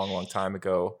happened a long time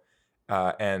ago.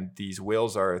 And these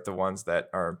Wills are the ones that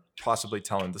are possibly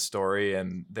telling the story,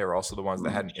 and they're also the ones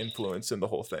that had an influence in the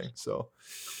whole thing. So,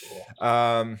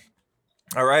 all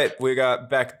right, we got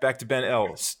back to Ben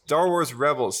L. Star Wars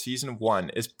Rebels Season 1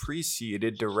 is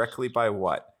preceded directly by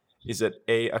what? Is it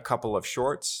A, a couple of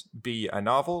shorts, B, a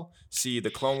novel, C,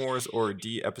 the Clone Wars, or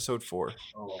D, Episode 4?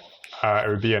 It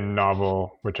would be a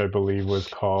novel, which I believe was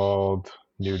called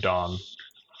New Dawn.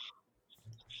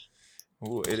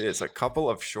 Ooh, it is a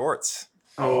couple of shorts.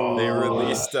 Oh. They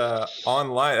released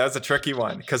online. That's a tricky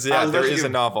one because there is a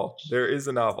novel. There is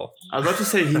a novel. I was about to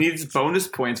say he needs bonus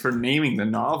points for naming the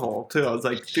novel too. I was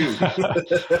like, dude,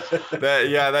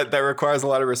 that requires a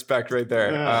lot of respect right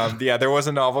there. Yeah. There was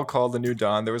a novel called The New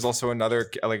Dawn. There was also another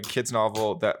like a kid's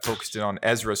novel that focused in on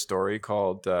Ezra's story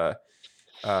called I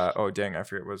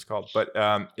forget what it's called, but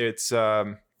it's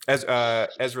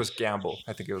Ezra's Gamble.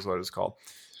 I think it was what it was called.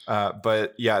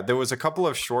 But yeah, there was a couple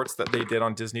of shorts that they did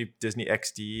on Disney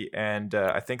XD, and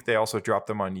I think they also dropped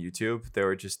them on YouTube. They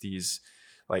were just these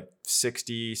like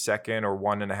 60-second or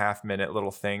 1.5 minute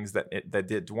little things that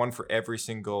did one for every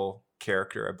single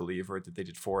character, I believe, or that they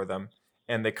did 4 of them.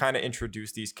 And they kind of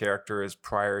introduced these characters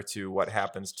prior to what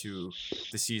happens to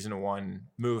the Season 1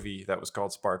 movie that was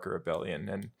called Spark of Rebellion.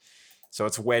 And so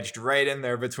it's wedged right in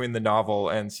there between the novel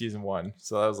and Season 1.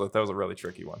 So that was a really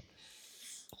tricky one.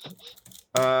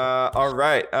 All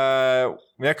right.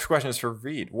 Next question is for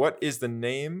Reed. What is the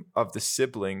name of the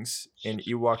siblings in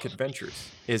Ewok Adventures?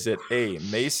 Is it A,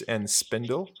 Mace and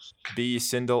Spindle, B,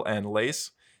 Sindel and Lace,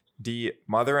 D,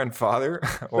 Mother and Father,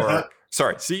 or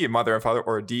sorry, C, Mother and Father,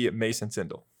 or D, Mace and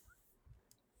Sindel?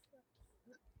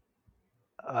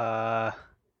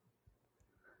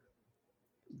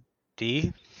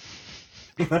 D.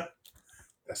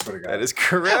 That's what I got. That is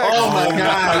correct. Oh my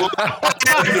god!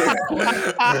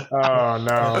 Oh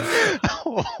no!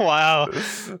 Wow.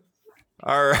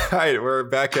 All right, we're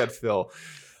back at Phil.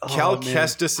 Cal man.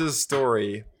 Kestis'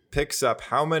 story picks up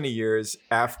how many years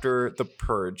after the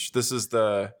Purge? This is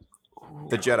the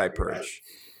Jedi Purge.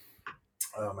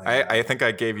 Oh my god! I think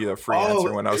I gave you the free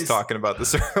answer when I was talking about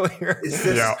this earlier. Is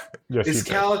this? Yeah. Yes, Is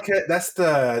you did. That's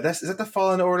is that the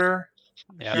Fallen Order?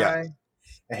 Yeah. Yeah.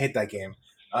 I hate that game.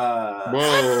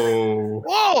 Whoa.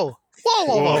 Whoa!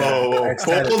 Whoa! I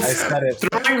said it.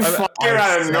 Throwing fire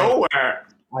out of nowhere.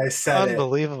 I said it.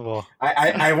 Unbelievable.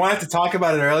 I wanted to talk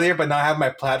about it earlier, but now I have my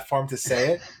platform to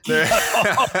say it.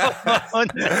 Oh,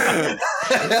 no.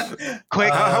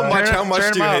 Quick! How much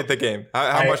turn do you him hate out. the game?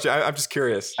 How much? I'm just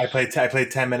curious. I played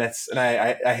 10 minutes, and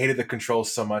I hated the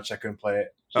controls so much I couldn't play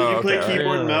it. Did you play okay.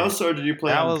 keyboard and mouse or did you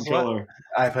play That on was controller?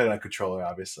 I played it on controller,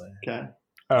 obviously. Okay.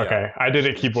 Okay, I did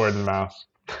it keyboard and mouse.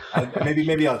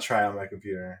 Maybe I'll try on my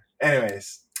computer.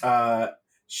 Anyways,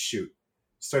 shoot.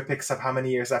 Story picks up how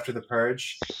many years after the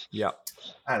Purge? Yeah.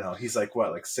 I don't know. He's like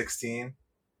what, like 16?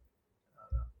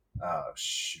 Oh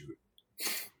shoot.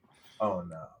 Oh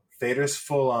no. Vader's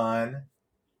full on.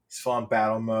 He's full on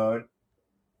battle mode.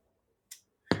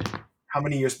 How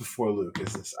many years before Luke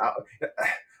is this?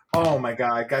 Oh my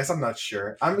god, guys, I'm not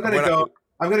sure. I'm gonna go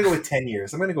with 10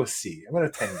 years. I'm gonna go C. I'm gonna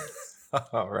go 10 years.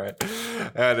 All right.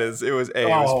 It was A. It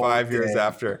was 5 years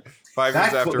after. 5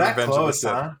 years after that Revenge close, of the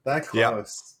Sith. huh? That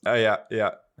close. Yeah.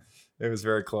 It was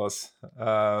very close.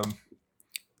 All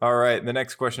right. The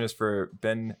next question is for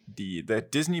Ben D. The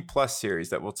Disney Plus series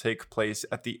that will take place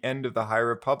at the end of the High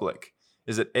Republic.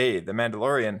 Is it A, The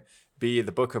Mandalorian, B,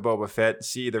 The Book of Boba Fett,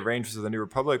 C, The Rangers of the New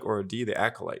Republic, or D, The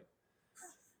Acolyte?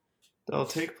 They'll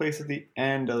take place at the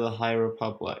end of the High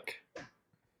Republic.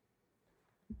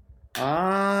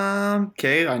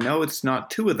 Okay, I know it's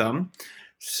not two of them.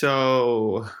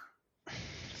 So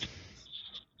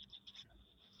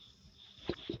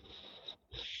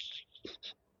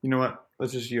you know what?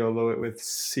 Let's just YOLO it with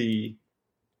C.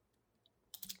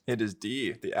 It is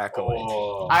D, The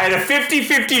Acolyte. I had a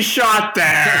 50-50 shot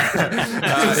there.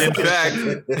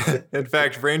 In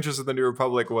fact, Rangers of the New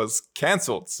Republic was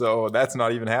canceled, so that's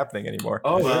not even happening anymore.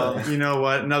 Oh, well, you know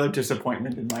what? Another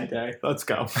disappointment in my day. Let's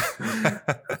go. All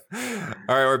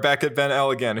right, we're back at Ben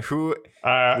L again.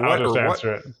 I'll just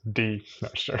answer it. D.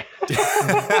 Not sure.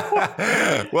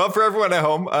 Well, for everyone at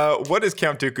home, what is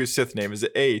Count Dooku's Sith name? Is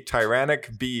it A,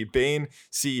 Tyrannic, B, Bane,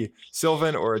 C,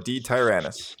 Sylvan, or D,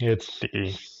 Tyrannus? It's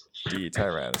D. D,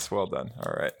 Tyrannus. Well done.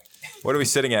 All right. What are we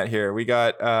sitting at here? We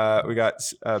got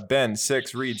Ben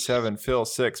 6, Reed 7, Phil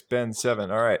 6, Ben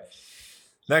 7. All right.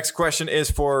 Next question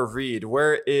is for Reed.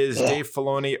 Where is Dave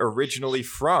Filoni originally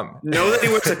from? Know that he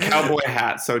wears a cowboy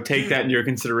hat, so take that into your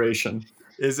consideration.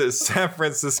 Is it San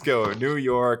Francisco, New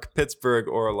York, Pittsburgh,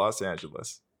 or Los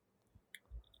Angeles?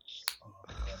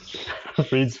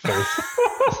 Reed's face.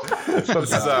 This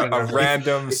is a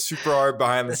random, super hard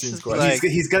behind-the-scenes question. like-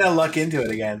 He's gonna luck into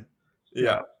it again.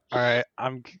 Yeah. All right,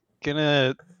 I'm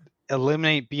gonna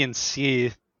eliminate B and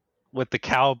C with the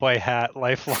cowboy hat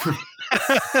lifeline.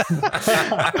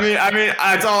 I mean,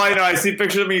 that's all I know. I see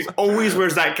pictures of him. He always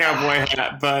wears that cowboy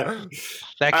hat, but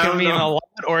That I could don't mean know. a lot,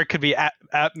 or it could be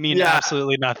mean Yeah.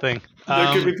 absolutely nothing.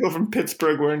 There could be people from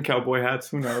Pittsburgh wearing cowboy hats.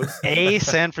 Who knows? A,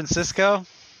 San Francisco.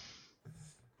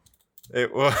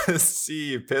 It was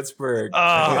C, Pittsburgh. Oh,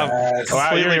 I'm Yes.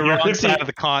 completely Your wrong 50 side of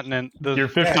the continent. The Your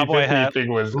cowboy 50-50 hat.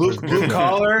 thing was Blue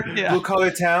collar, Yeah. blue collar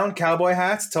town, cowboy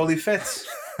hats, totally fits.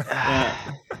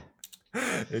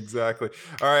 Exactly.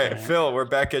 All right, Phil, we're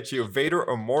back at you. Vader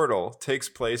Immortal takes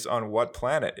place on what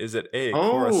planet? Is it A,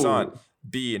 Coruscant,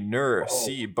 B, Nur,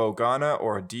 C, Bogana,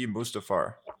 or D,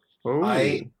 Mustafar? Oh.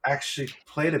 I actually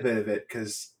played a bit of it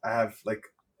because I have like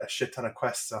a shit ton of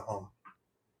quests at home.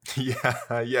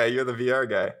 Yeah, you're the VR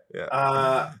guy.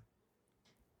 Yeah.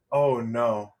 Oh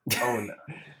no.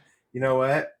 You know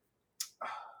what? Oh,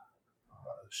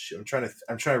 shoot. I'm trying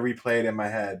to replay it in my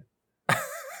head.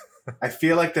 I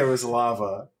feel like there was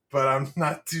lava, but I'm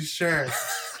not too sure.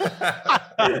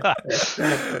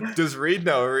 Does Reed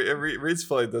know? Reed's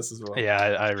played this as well. Yeah,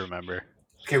 I remember.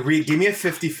 Okay, Reed, give me a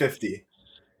 50-50.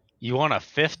 You want a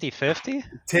 50-50?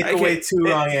 Take away two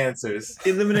wrong answers.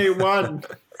 Eliminate one.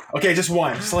 Okay, just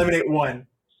one. Just eliminate one.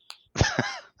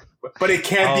 But it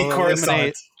can't be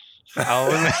Coruscant. I'll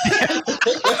eliminate.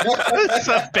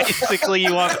 So basically,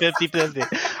 you want 50-50.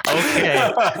 Okay.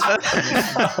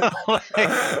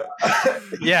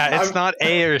 Yeah, it's not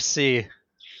A or C.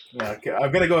 Okay,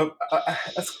 I'm gonna go.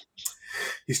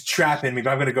 He's trapping me,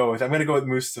 but I'm gonna go with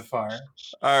Mustafar.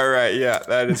 All right, yeah,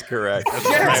 that is correct.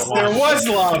 Yes, there was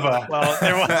lava. Well,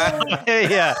 there was.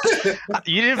 Yeah,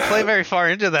 you didn't play very far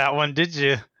into that one, did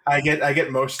you? I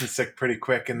get motion sick pretty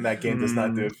quick, and that game does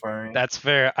not do it for me. That's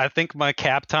fair. I think my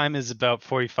cap time is about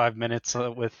 45 minutes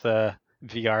with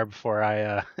VR before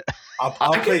I.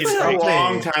 I'll play a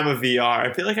long time of VR.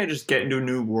 I feel like I just get into a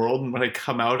new world, and when I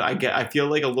come out, I feel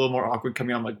like a little more awkward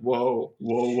coming out. I'm like, whoa.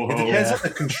 It depends on the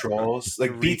controls.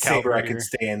 Like Beat Saber, I could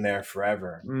stay in there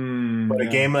forever. But a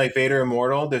game like Vader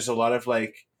Immortal, there's a lot of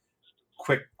like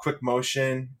quick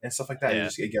motion and stuff like that.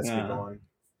 It gets me going.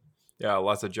 Yeah,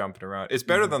 lots of jumping around. It's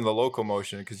better than the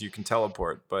locomotion because you can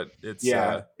teleport, but it's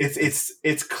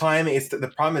it's climbing.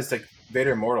 The problem is like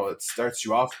Vader Immortal. It starts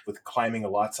you off with climbing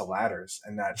lots of ladders,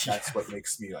 and that's what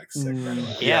makes me like sick. Right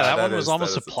away. Yeah, that one was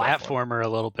almost a platformer a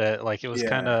little bit. Like it was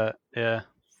kind of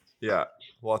Yeah,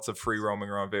 lots of free roaming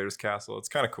around Vader's castle. It's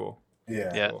kind of cool.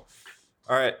 Yeah. Cool.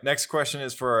 All right, next question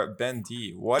is for Ben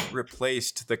D. What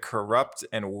replaced the corrupt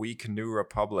and weak New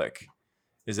Republic?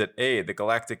 Is it A, the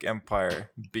Galactic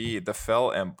Empire, B, the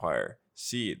Fel Empire,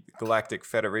 C, the Galactic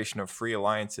Federation of Free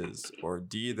Alliances, or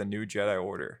D, the New Jedi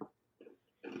Order?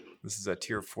 This is a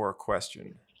tier 4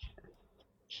 question.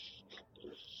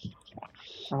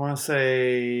 I want to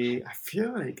say, I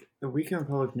feel like the Weekend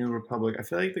Republic, New Republic, I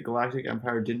feel like the Galactic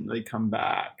Empire didn't really come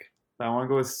back. But I want to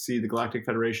go with C, the Galactic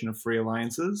Federation of Free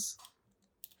Alliances.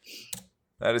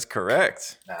 That is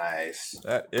correct. Nice.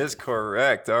 That is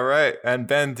correct. All right. And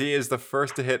Ben D is the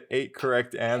first to hit 8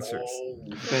 correct answers.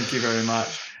 Thank you very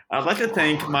much. I'd like to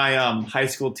thank my high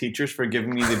school teachers for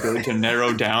giving me the ability to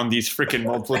narrow down these freaking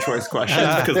multiple choice questions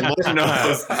because Lord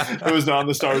knows it was not on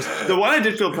the stars. The one I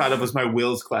did feel proud of was my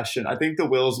Wills question. I think the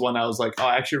Wills one, I was like,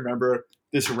 I actually remember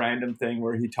this random thing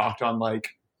where he talked on like,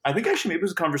 I think actually maybe it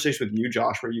was a conversation with you,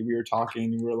 Josh, where we were talking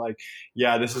and you were like,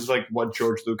 yeah, this is like what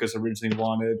George Lucas originally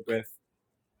wanted with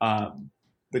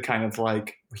the kind of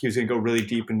like he was going to go really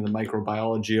deep into the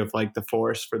microbiology of like the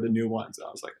Force for the new ones. And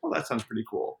I was like, oh, that sounds pretty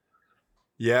cool.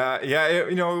 Yeah.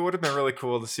 It would have been really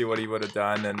cool to see what he would have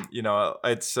done, and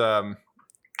it's I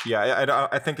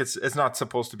think it's not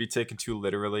supposed to be taken too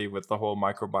literally with the whole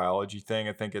microbiology thing.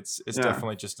 I think it's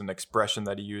definitely just an expression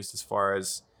that he used as far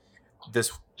as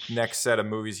this next set of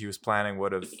movies he was planning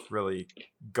would have really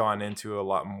gone into a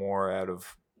lot more out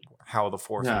of how the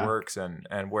Force works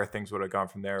and where things would have gone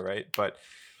from there, right? But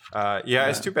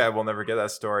it's too bad we'll never get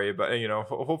that story. But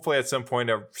hopefully at some point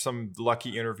some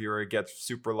lucky interviewer gets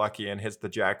super lucky and hits the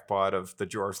jackpot of the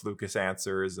George Lucas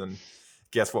answers and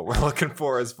gets what we're looking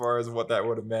for as far as what that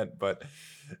would have meant. But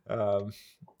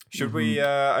should we?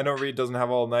 I know Reed doesn't have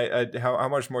all night. How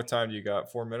much more time do you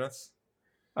got? 4 minutes?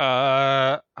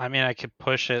 I mean, I could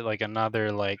push it like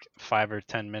another 5 or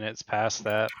 10 minutes past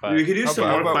that. But we could do some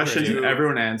more questions and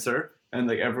everyone answer, and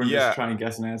like everyone just try and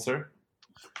guess an answer.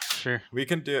 Sure, we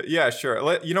can do. Yeah, sure.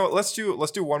 Let's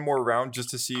do one more round just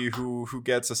to see who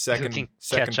gets a second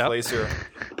placer.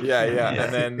 Yeah,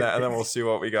 and then we'll see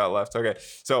what we got left. Okay,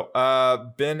 so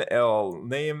Ben L,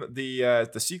 name the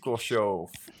sequel show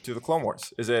to the Clone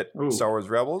Wars. Is it Star Wars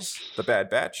Rebels, The Bad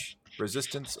Batch,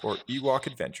 Resistance, or Ewok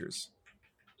Adventures?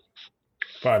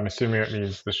 Well, I'm assuming it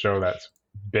means the show that's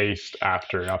based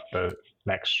after, not the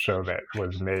next show that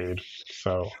was made.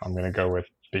 So I'm going to go with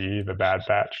B, The Bad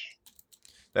Batch.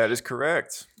 That is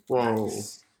correct. Whoa.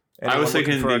 Nice. I was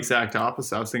thinking the exact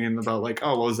opposite. I was thinking about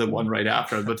what was the one right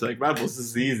after? But Rebels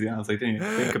is easy. And I was like, didn't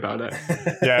even think about it.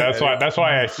 Yeah, that's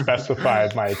why I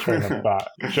specified my train of thought,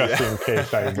 just in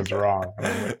case I was wrong.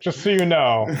 Just so you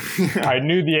know, I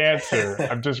knew the answer.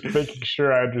 I'm just making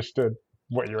sure I understood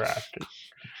what you're asking.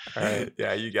 All right.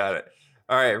 Yeah, you got it.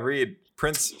 All right, Reed.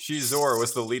 Prince Xizor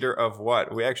was the leader of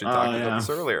what? We actually talked about this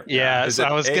earlier. Yeah, so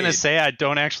I was going to say I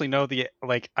don't actually know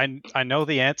I know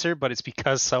the answer, but it's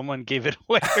because someone gave it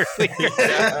away earlier.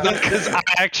 Not because I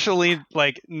actually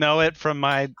know it from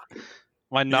my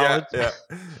knowledge. Yeah.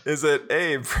 Is it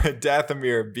A,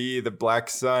 Dathomir, B, the Black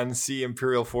Sun, C,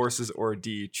 Imperial Forces, or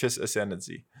D, Chiss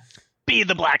Ascendancy? B,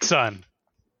 the Black Sun.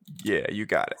 Yeah, you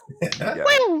got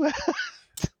it.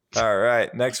 All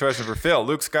right, next question for Phil.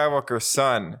 Luke Skywalker's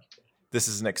son. This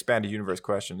is an expanded universe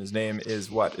question. His name is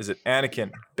what? Is it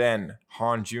Anakin, Ben,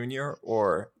 Han Jr.,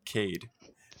 or Cade?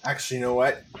 Actually, you know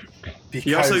what?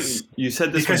 You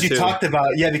said this because you talked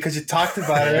about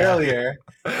it earlier.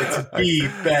 It's B,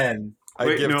 Ben.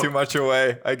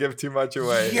 I give too much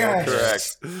away.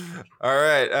 Yes. Correct. All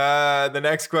right. The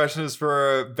next question is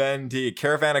for Ben D.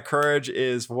 Caravan of Courage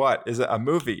is what? Is it a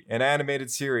movie, an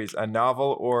animated series, a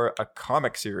novel, or a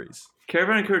comic series?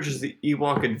 Caravan of Courage is the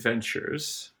Ewok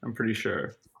Adventures. I'm pretty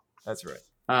sure. That's right.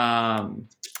 I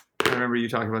remember you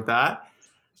talking about that.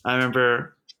 I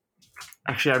remember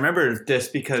this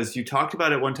because you talked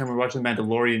about it one time we were watching The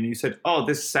Mandalorian and you said, oh,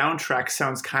 this soundtrack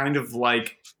sounds kind of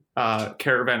like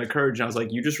Caravan of Courage. And I was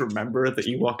like, you just remember the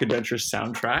Ewok Adventures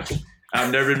soundtrack?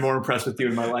 I've never been more impressed with you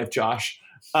in my life, Josh.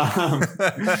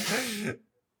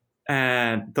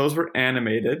 And those were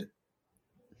animated.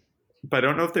 But I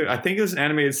don't know if I think it was an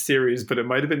animated series, but it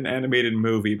might have been an animated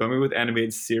movie. But maybe with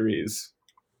animated series.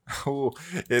 Oh,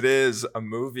 it is a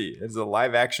movie. It's a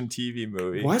live action TV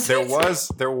movie.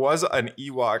 There was an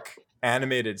Ewok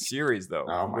animated series though,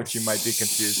 which you might be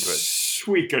confused with.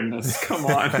 Sweet goodness, come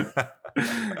on.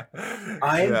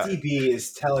 IMDb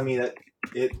is telling me that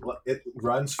it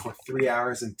runs for 3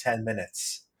 hours and 10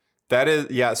 minutes. That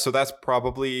is, so that's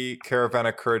probably Caravan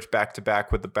of Courage back to back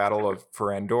with the Battle of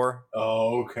Ferendor.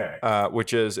 Oh, okay.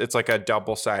 Which is, it's like a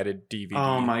double-sided DVD.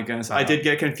 Oh my goodness. I did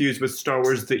get confused with Star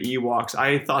Wars The Ewoks.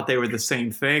 I thought they were the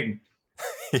same thing.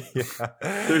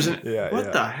 There's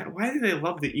the heck? Why do they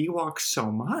love the Ewoks so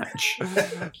much?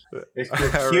 They're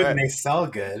cute and they sell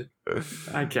good.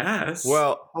 I guess.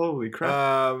 Well, holy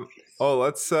crap.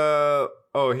 Here's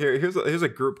a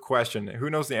group question. Who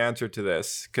knows the answer to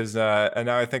this? Because and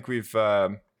now I think we've.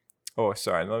 Let's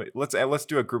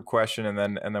do a group question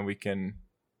and then we can.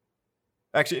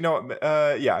 Actually,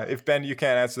 if Ben, you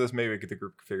can't answer this, maybe we get the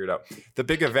group figured out. The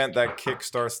big event that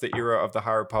kickstarts the era of the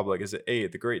High Republic, is it A,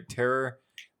 the Great Terror,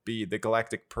 B, the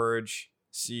Galactic Purge,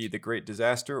 C, the Great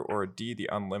Disaster, or D, the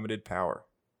Unlimited Power?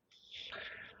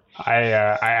 I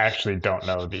actually don't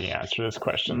know the answer to this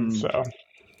question, so.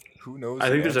 Who knows? I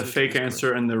think there's a fake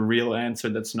answer and the real answer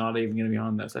that's not even going to be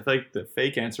on this. I feel like the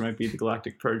fake answer might be the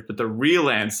Galactic Purge, but the real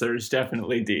answer is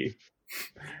definitely D.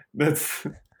 That's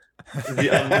the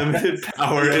unlimited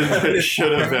power is what it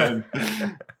should have been.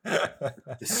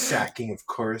 The sacking of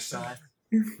Coruscant.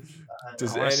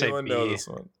 Does anyone know this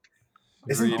one?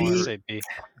 Isn't B?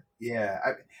 Yeah.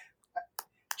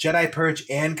 Jedi Purge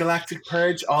and Galactic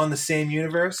Purge all in the same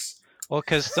universe? Well,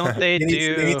 because don't they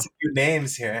do... They need some new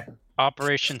names here.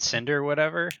 Operation Cinder or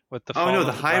whatever with the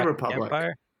the High Republic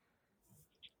Empire.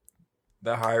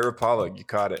 The High Republic, you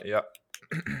caught it. Yep.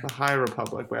 The High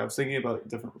Republic. Wait, I was thinking about a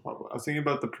different Republic. I was thinking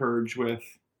about the Purge with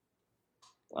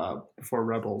before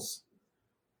Rebels.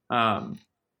 I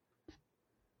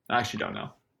actually don't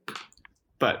know,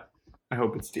 but I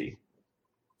hope it's D.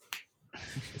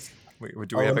 Wait,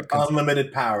 do we have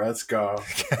unlimited power? Let's go.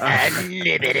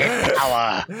 Unlimited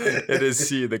power. It is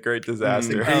C, the Great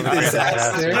Disaster.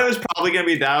 I was probably going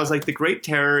to be that. I was like, the Great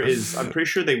Terror is, I'm pretty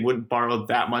sure they wouldn't borrow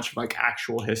that much from like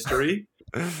actual history.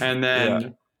 And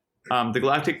then the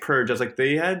Galactic Purge, I was like,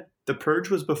 the Purge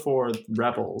was before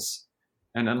Rebels,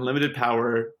 and Unlimited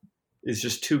Power is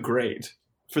just too great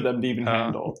for them to even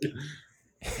handle.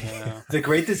 Yeah. The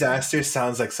Great Disaster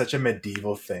sounds like such a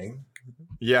medieval thing.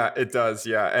 Yeah, it does.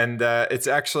 Yeah, and it's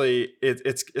actually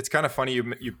it's kind of funny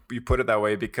you put it that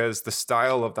way, because the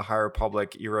style of the High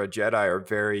Republic era Jedi are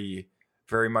very,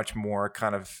 very much more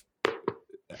kind of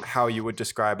how you would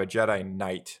describe a Jedi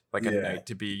Knight, like a knight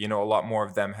to be. A lot more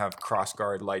of them have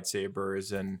crossguard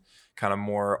lightsabers and kind of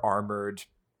more armored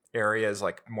areas,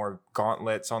 like more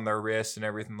gauntlets on their wrists and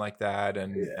everything like that.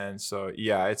 And so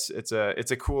it's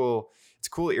a cool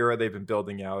era they've been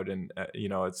building out, and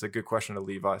it's a good question to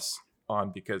leave us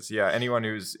on, because anyone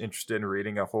who's interested in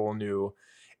reading a whole new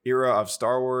era of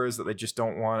Star Wars that they just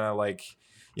don't want to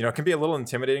it can be a little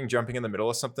intimidating jumping in the middle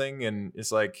of something, and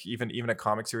it's like even a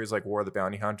comic series like War of the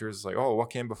Bounty Hunters is like, oh, what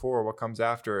came before, what comes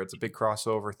after? It's a big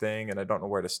crossover thing and I don't know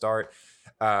where to start.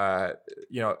 Anyone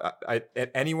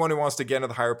who wants to get into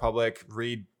the High Republic,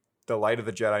 read the Light of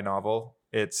the Jedi novel.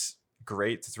 It's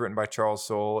great. It's written by Charles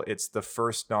Soule. It's the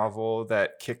first novel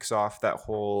that kicks off that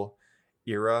whole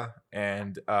era,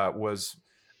 and was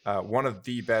one of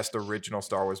the best original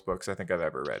Star Wars books I think I've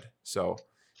ever read. So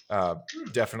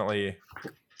definitely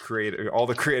all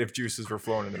the creative juices were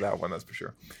flowing into that one, that's for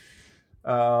sure.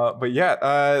 So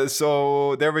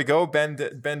there we go. Ben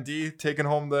D taking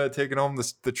home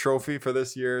the trophy for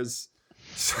this year's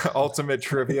Ultimate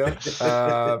Trivia.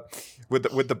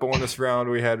 With the bonus round,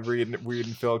 we had Reed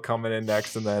and Phil coming in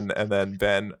next, and then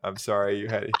Ben. I'm sorry, you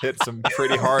had hit some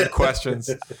pretty hard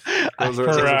questions. Those are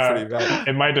pretty bad.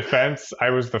 In my defense, I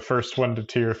was the first one to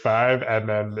tier 5, and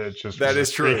then it just that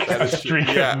is true. That is streak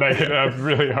true. Yeah. of negative,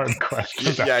 really hard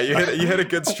questions. Yeah, you hit a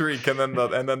good streak, and then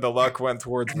the luck went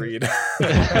towards Reed,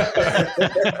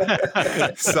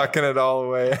 sucking it all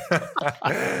away.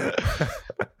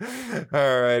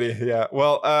 Alrighty, yeah.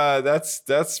 Well,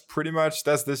 that's pretty much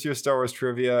this year's Star Wars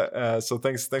trivia. So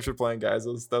thanks for playing, guys.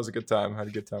 That was a good time. I had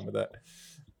a good time with that.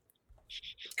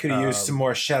 Could have used some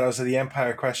more Shadows of the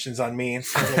Empire questions on me.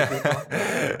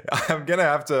 I'm gonna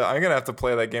have to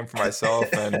play that game for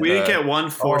myself. And we didn't get one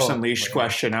Force Unleashed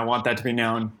question. I want that to be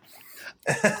known.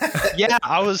 Yeah,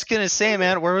 I was gonna say,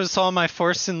 man, where was all my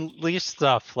Force Unleashed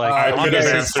stuff? Like, I could have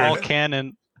answered all answered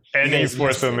canon. any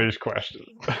Force Unleashed question.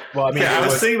 Well, I mean, I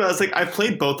was thinking about. I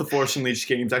played both the Force Unleashed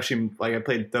games. Actually, like I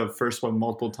played the first one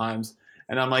multiple times.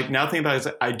 And I'm like, now thinking about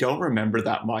it, I don't remember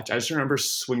that much. I just remember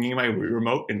swinging my Wii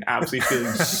remote and absolutely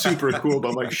feeling super cool. But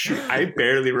I'm like, shoot, I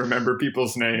barely remember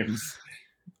people's names.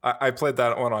 I played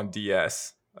that one on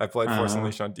DS. I played Force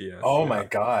Unleashed on DS. Oh my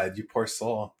God, you poor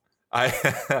soul. I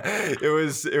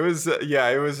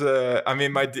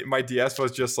mean, my DS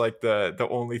was just like the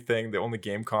only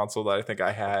game console that I think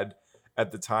I had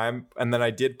at the time. And then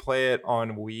I did play it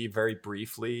on Wii very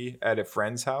briefly at a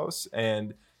friend's house,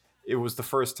 and it was the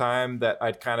first time that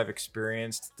I'd kind of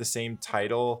experienced the same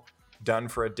title done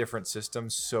for a different system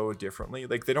so differently.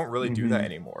 Like, they don't really do that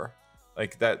anymore.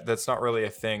 Like, that's not really a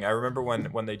thing. I remember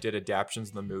when they did adaptions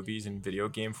in the movies in video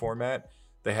game format,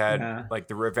 they had like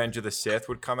the Revenge of the Sith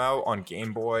would come out on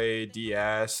Game Boy,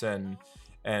 DS, and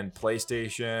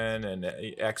PlayStation and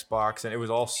Xbox, and it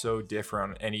was all so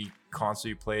different. On any console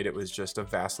you played, it was just a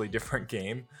vastly different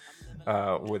game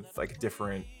with like a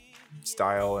different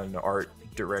style and art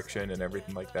direction and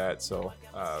everything like that. So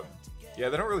they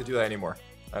don't really do that anymore,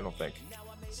 I don't think.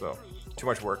 So too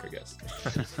much work, I guess.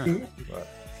 But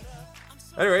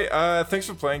anyway, thanks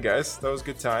for playing, guys. That was a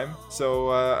good time.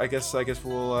 So I guess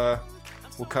we'll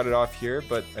cut it off here,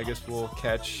 but I guess we'll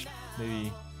catch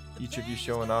maybe each of you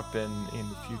showing up in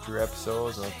the future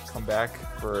episodes. I'll come back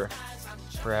for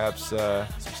perhaps some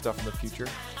stuff in the future.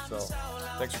 So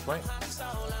thanks for playing.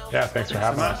 Yeah, thanks for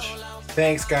having us.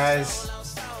 Thanks, guys.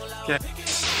 Okay.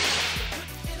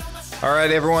 All right,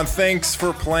 everyone. Thanks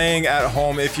for playing at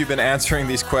home. If you've been answering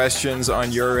these questions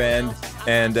on your end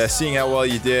and seeing how well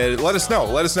you did, let us know.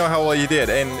 Let us know how well you did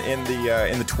in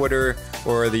the Twitter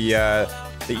or the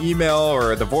email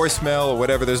or the voicemail or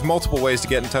whatever. There's multiple ways to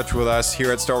get in touch with us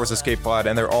here at Star Wars Escape Pod,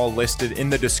 and they're all listed in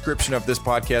the description of this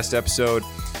podcast episode.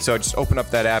 So just open up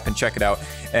that app and check it out,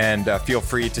 and feel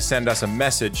free to send us a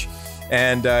message.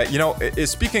 And,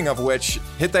 speaking of which,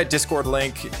 hit that Discord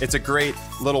link. It's a great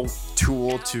little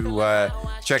tool to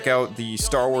check out the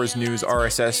Star Wars news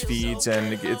RSS feeds,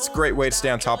 and it's a great way to stay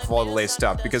on top of all the latest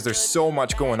stuff because there's so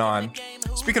much going on.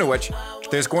 Speaking of which,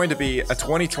 there's going to be a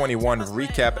 2021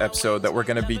 recap episode that we're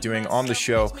going to be doing on the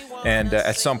show, and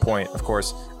at some point, of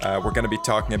course, we're going to be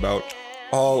talking about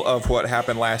all of what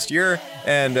happened last year,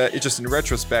 and it's just in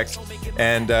retrospect,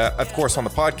 and of course on the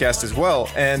podcast as well.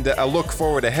 And I look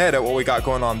forward ahead at what we got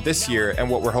going on this year and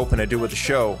what we're hoping to do with the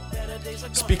show.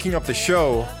 Speaking of the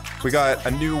show, we got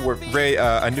a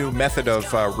new method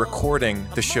of recording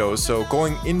the show. So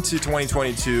going into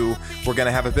 2022, we're going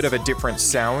to have a bit of a different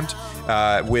sound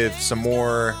with some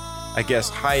more, I guess,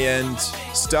 high-end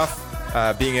stuff.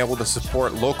 Being able to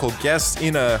support local guests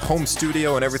in a home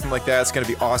studio and everything like that. It's going to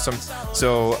be awesome.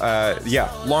 So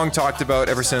long talked about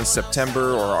ever since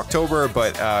September or October,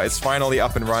 but it's finally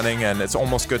up and running and it's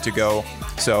almost good to go.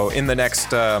 So in the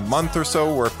next month or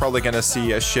so, we're probably going to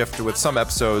see a shift with some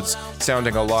episodes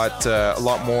sounding a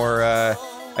lot more,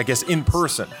 I guess, in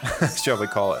person, shall we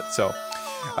call it. So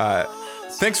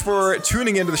thanks for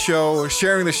tuning into the show,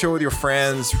 sharing the show with your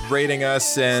friends, rating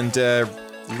us, and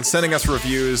sending us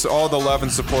reviews. All the love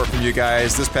and support from you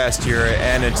guys this past year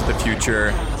and into the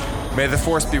future. May the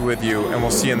Force be with you, and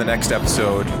we'll see you in the next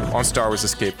episode on Star Wars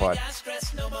Escape Pod.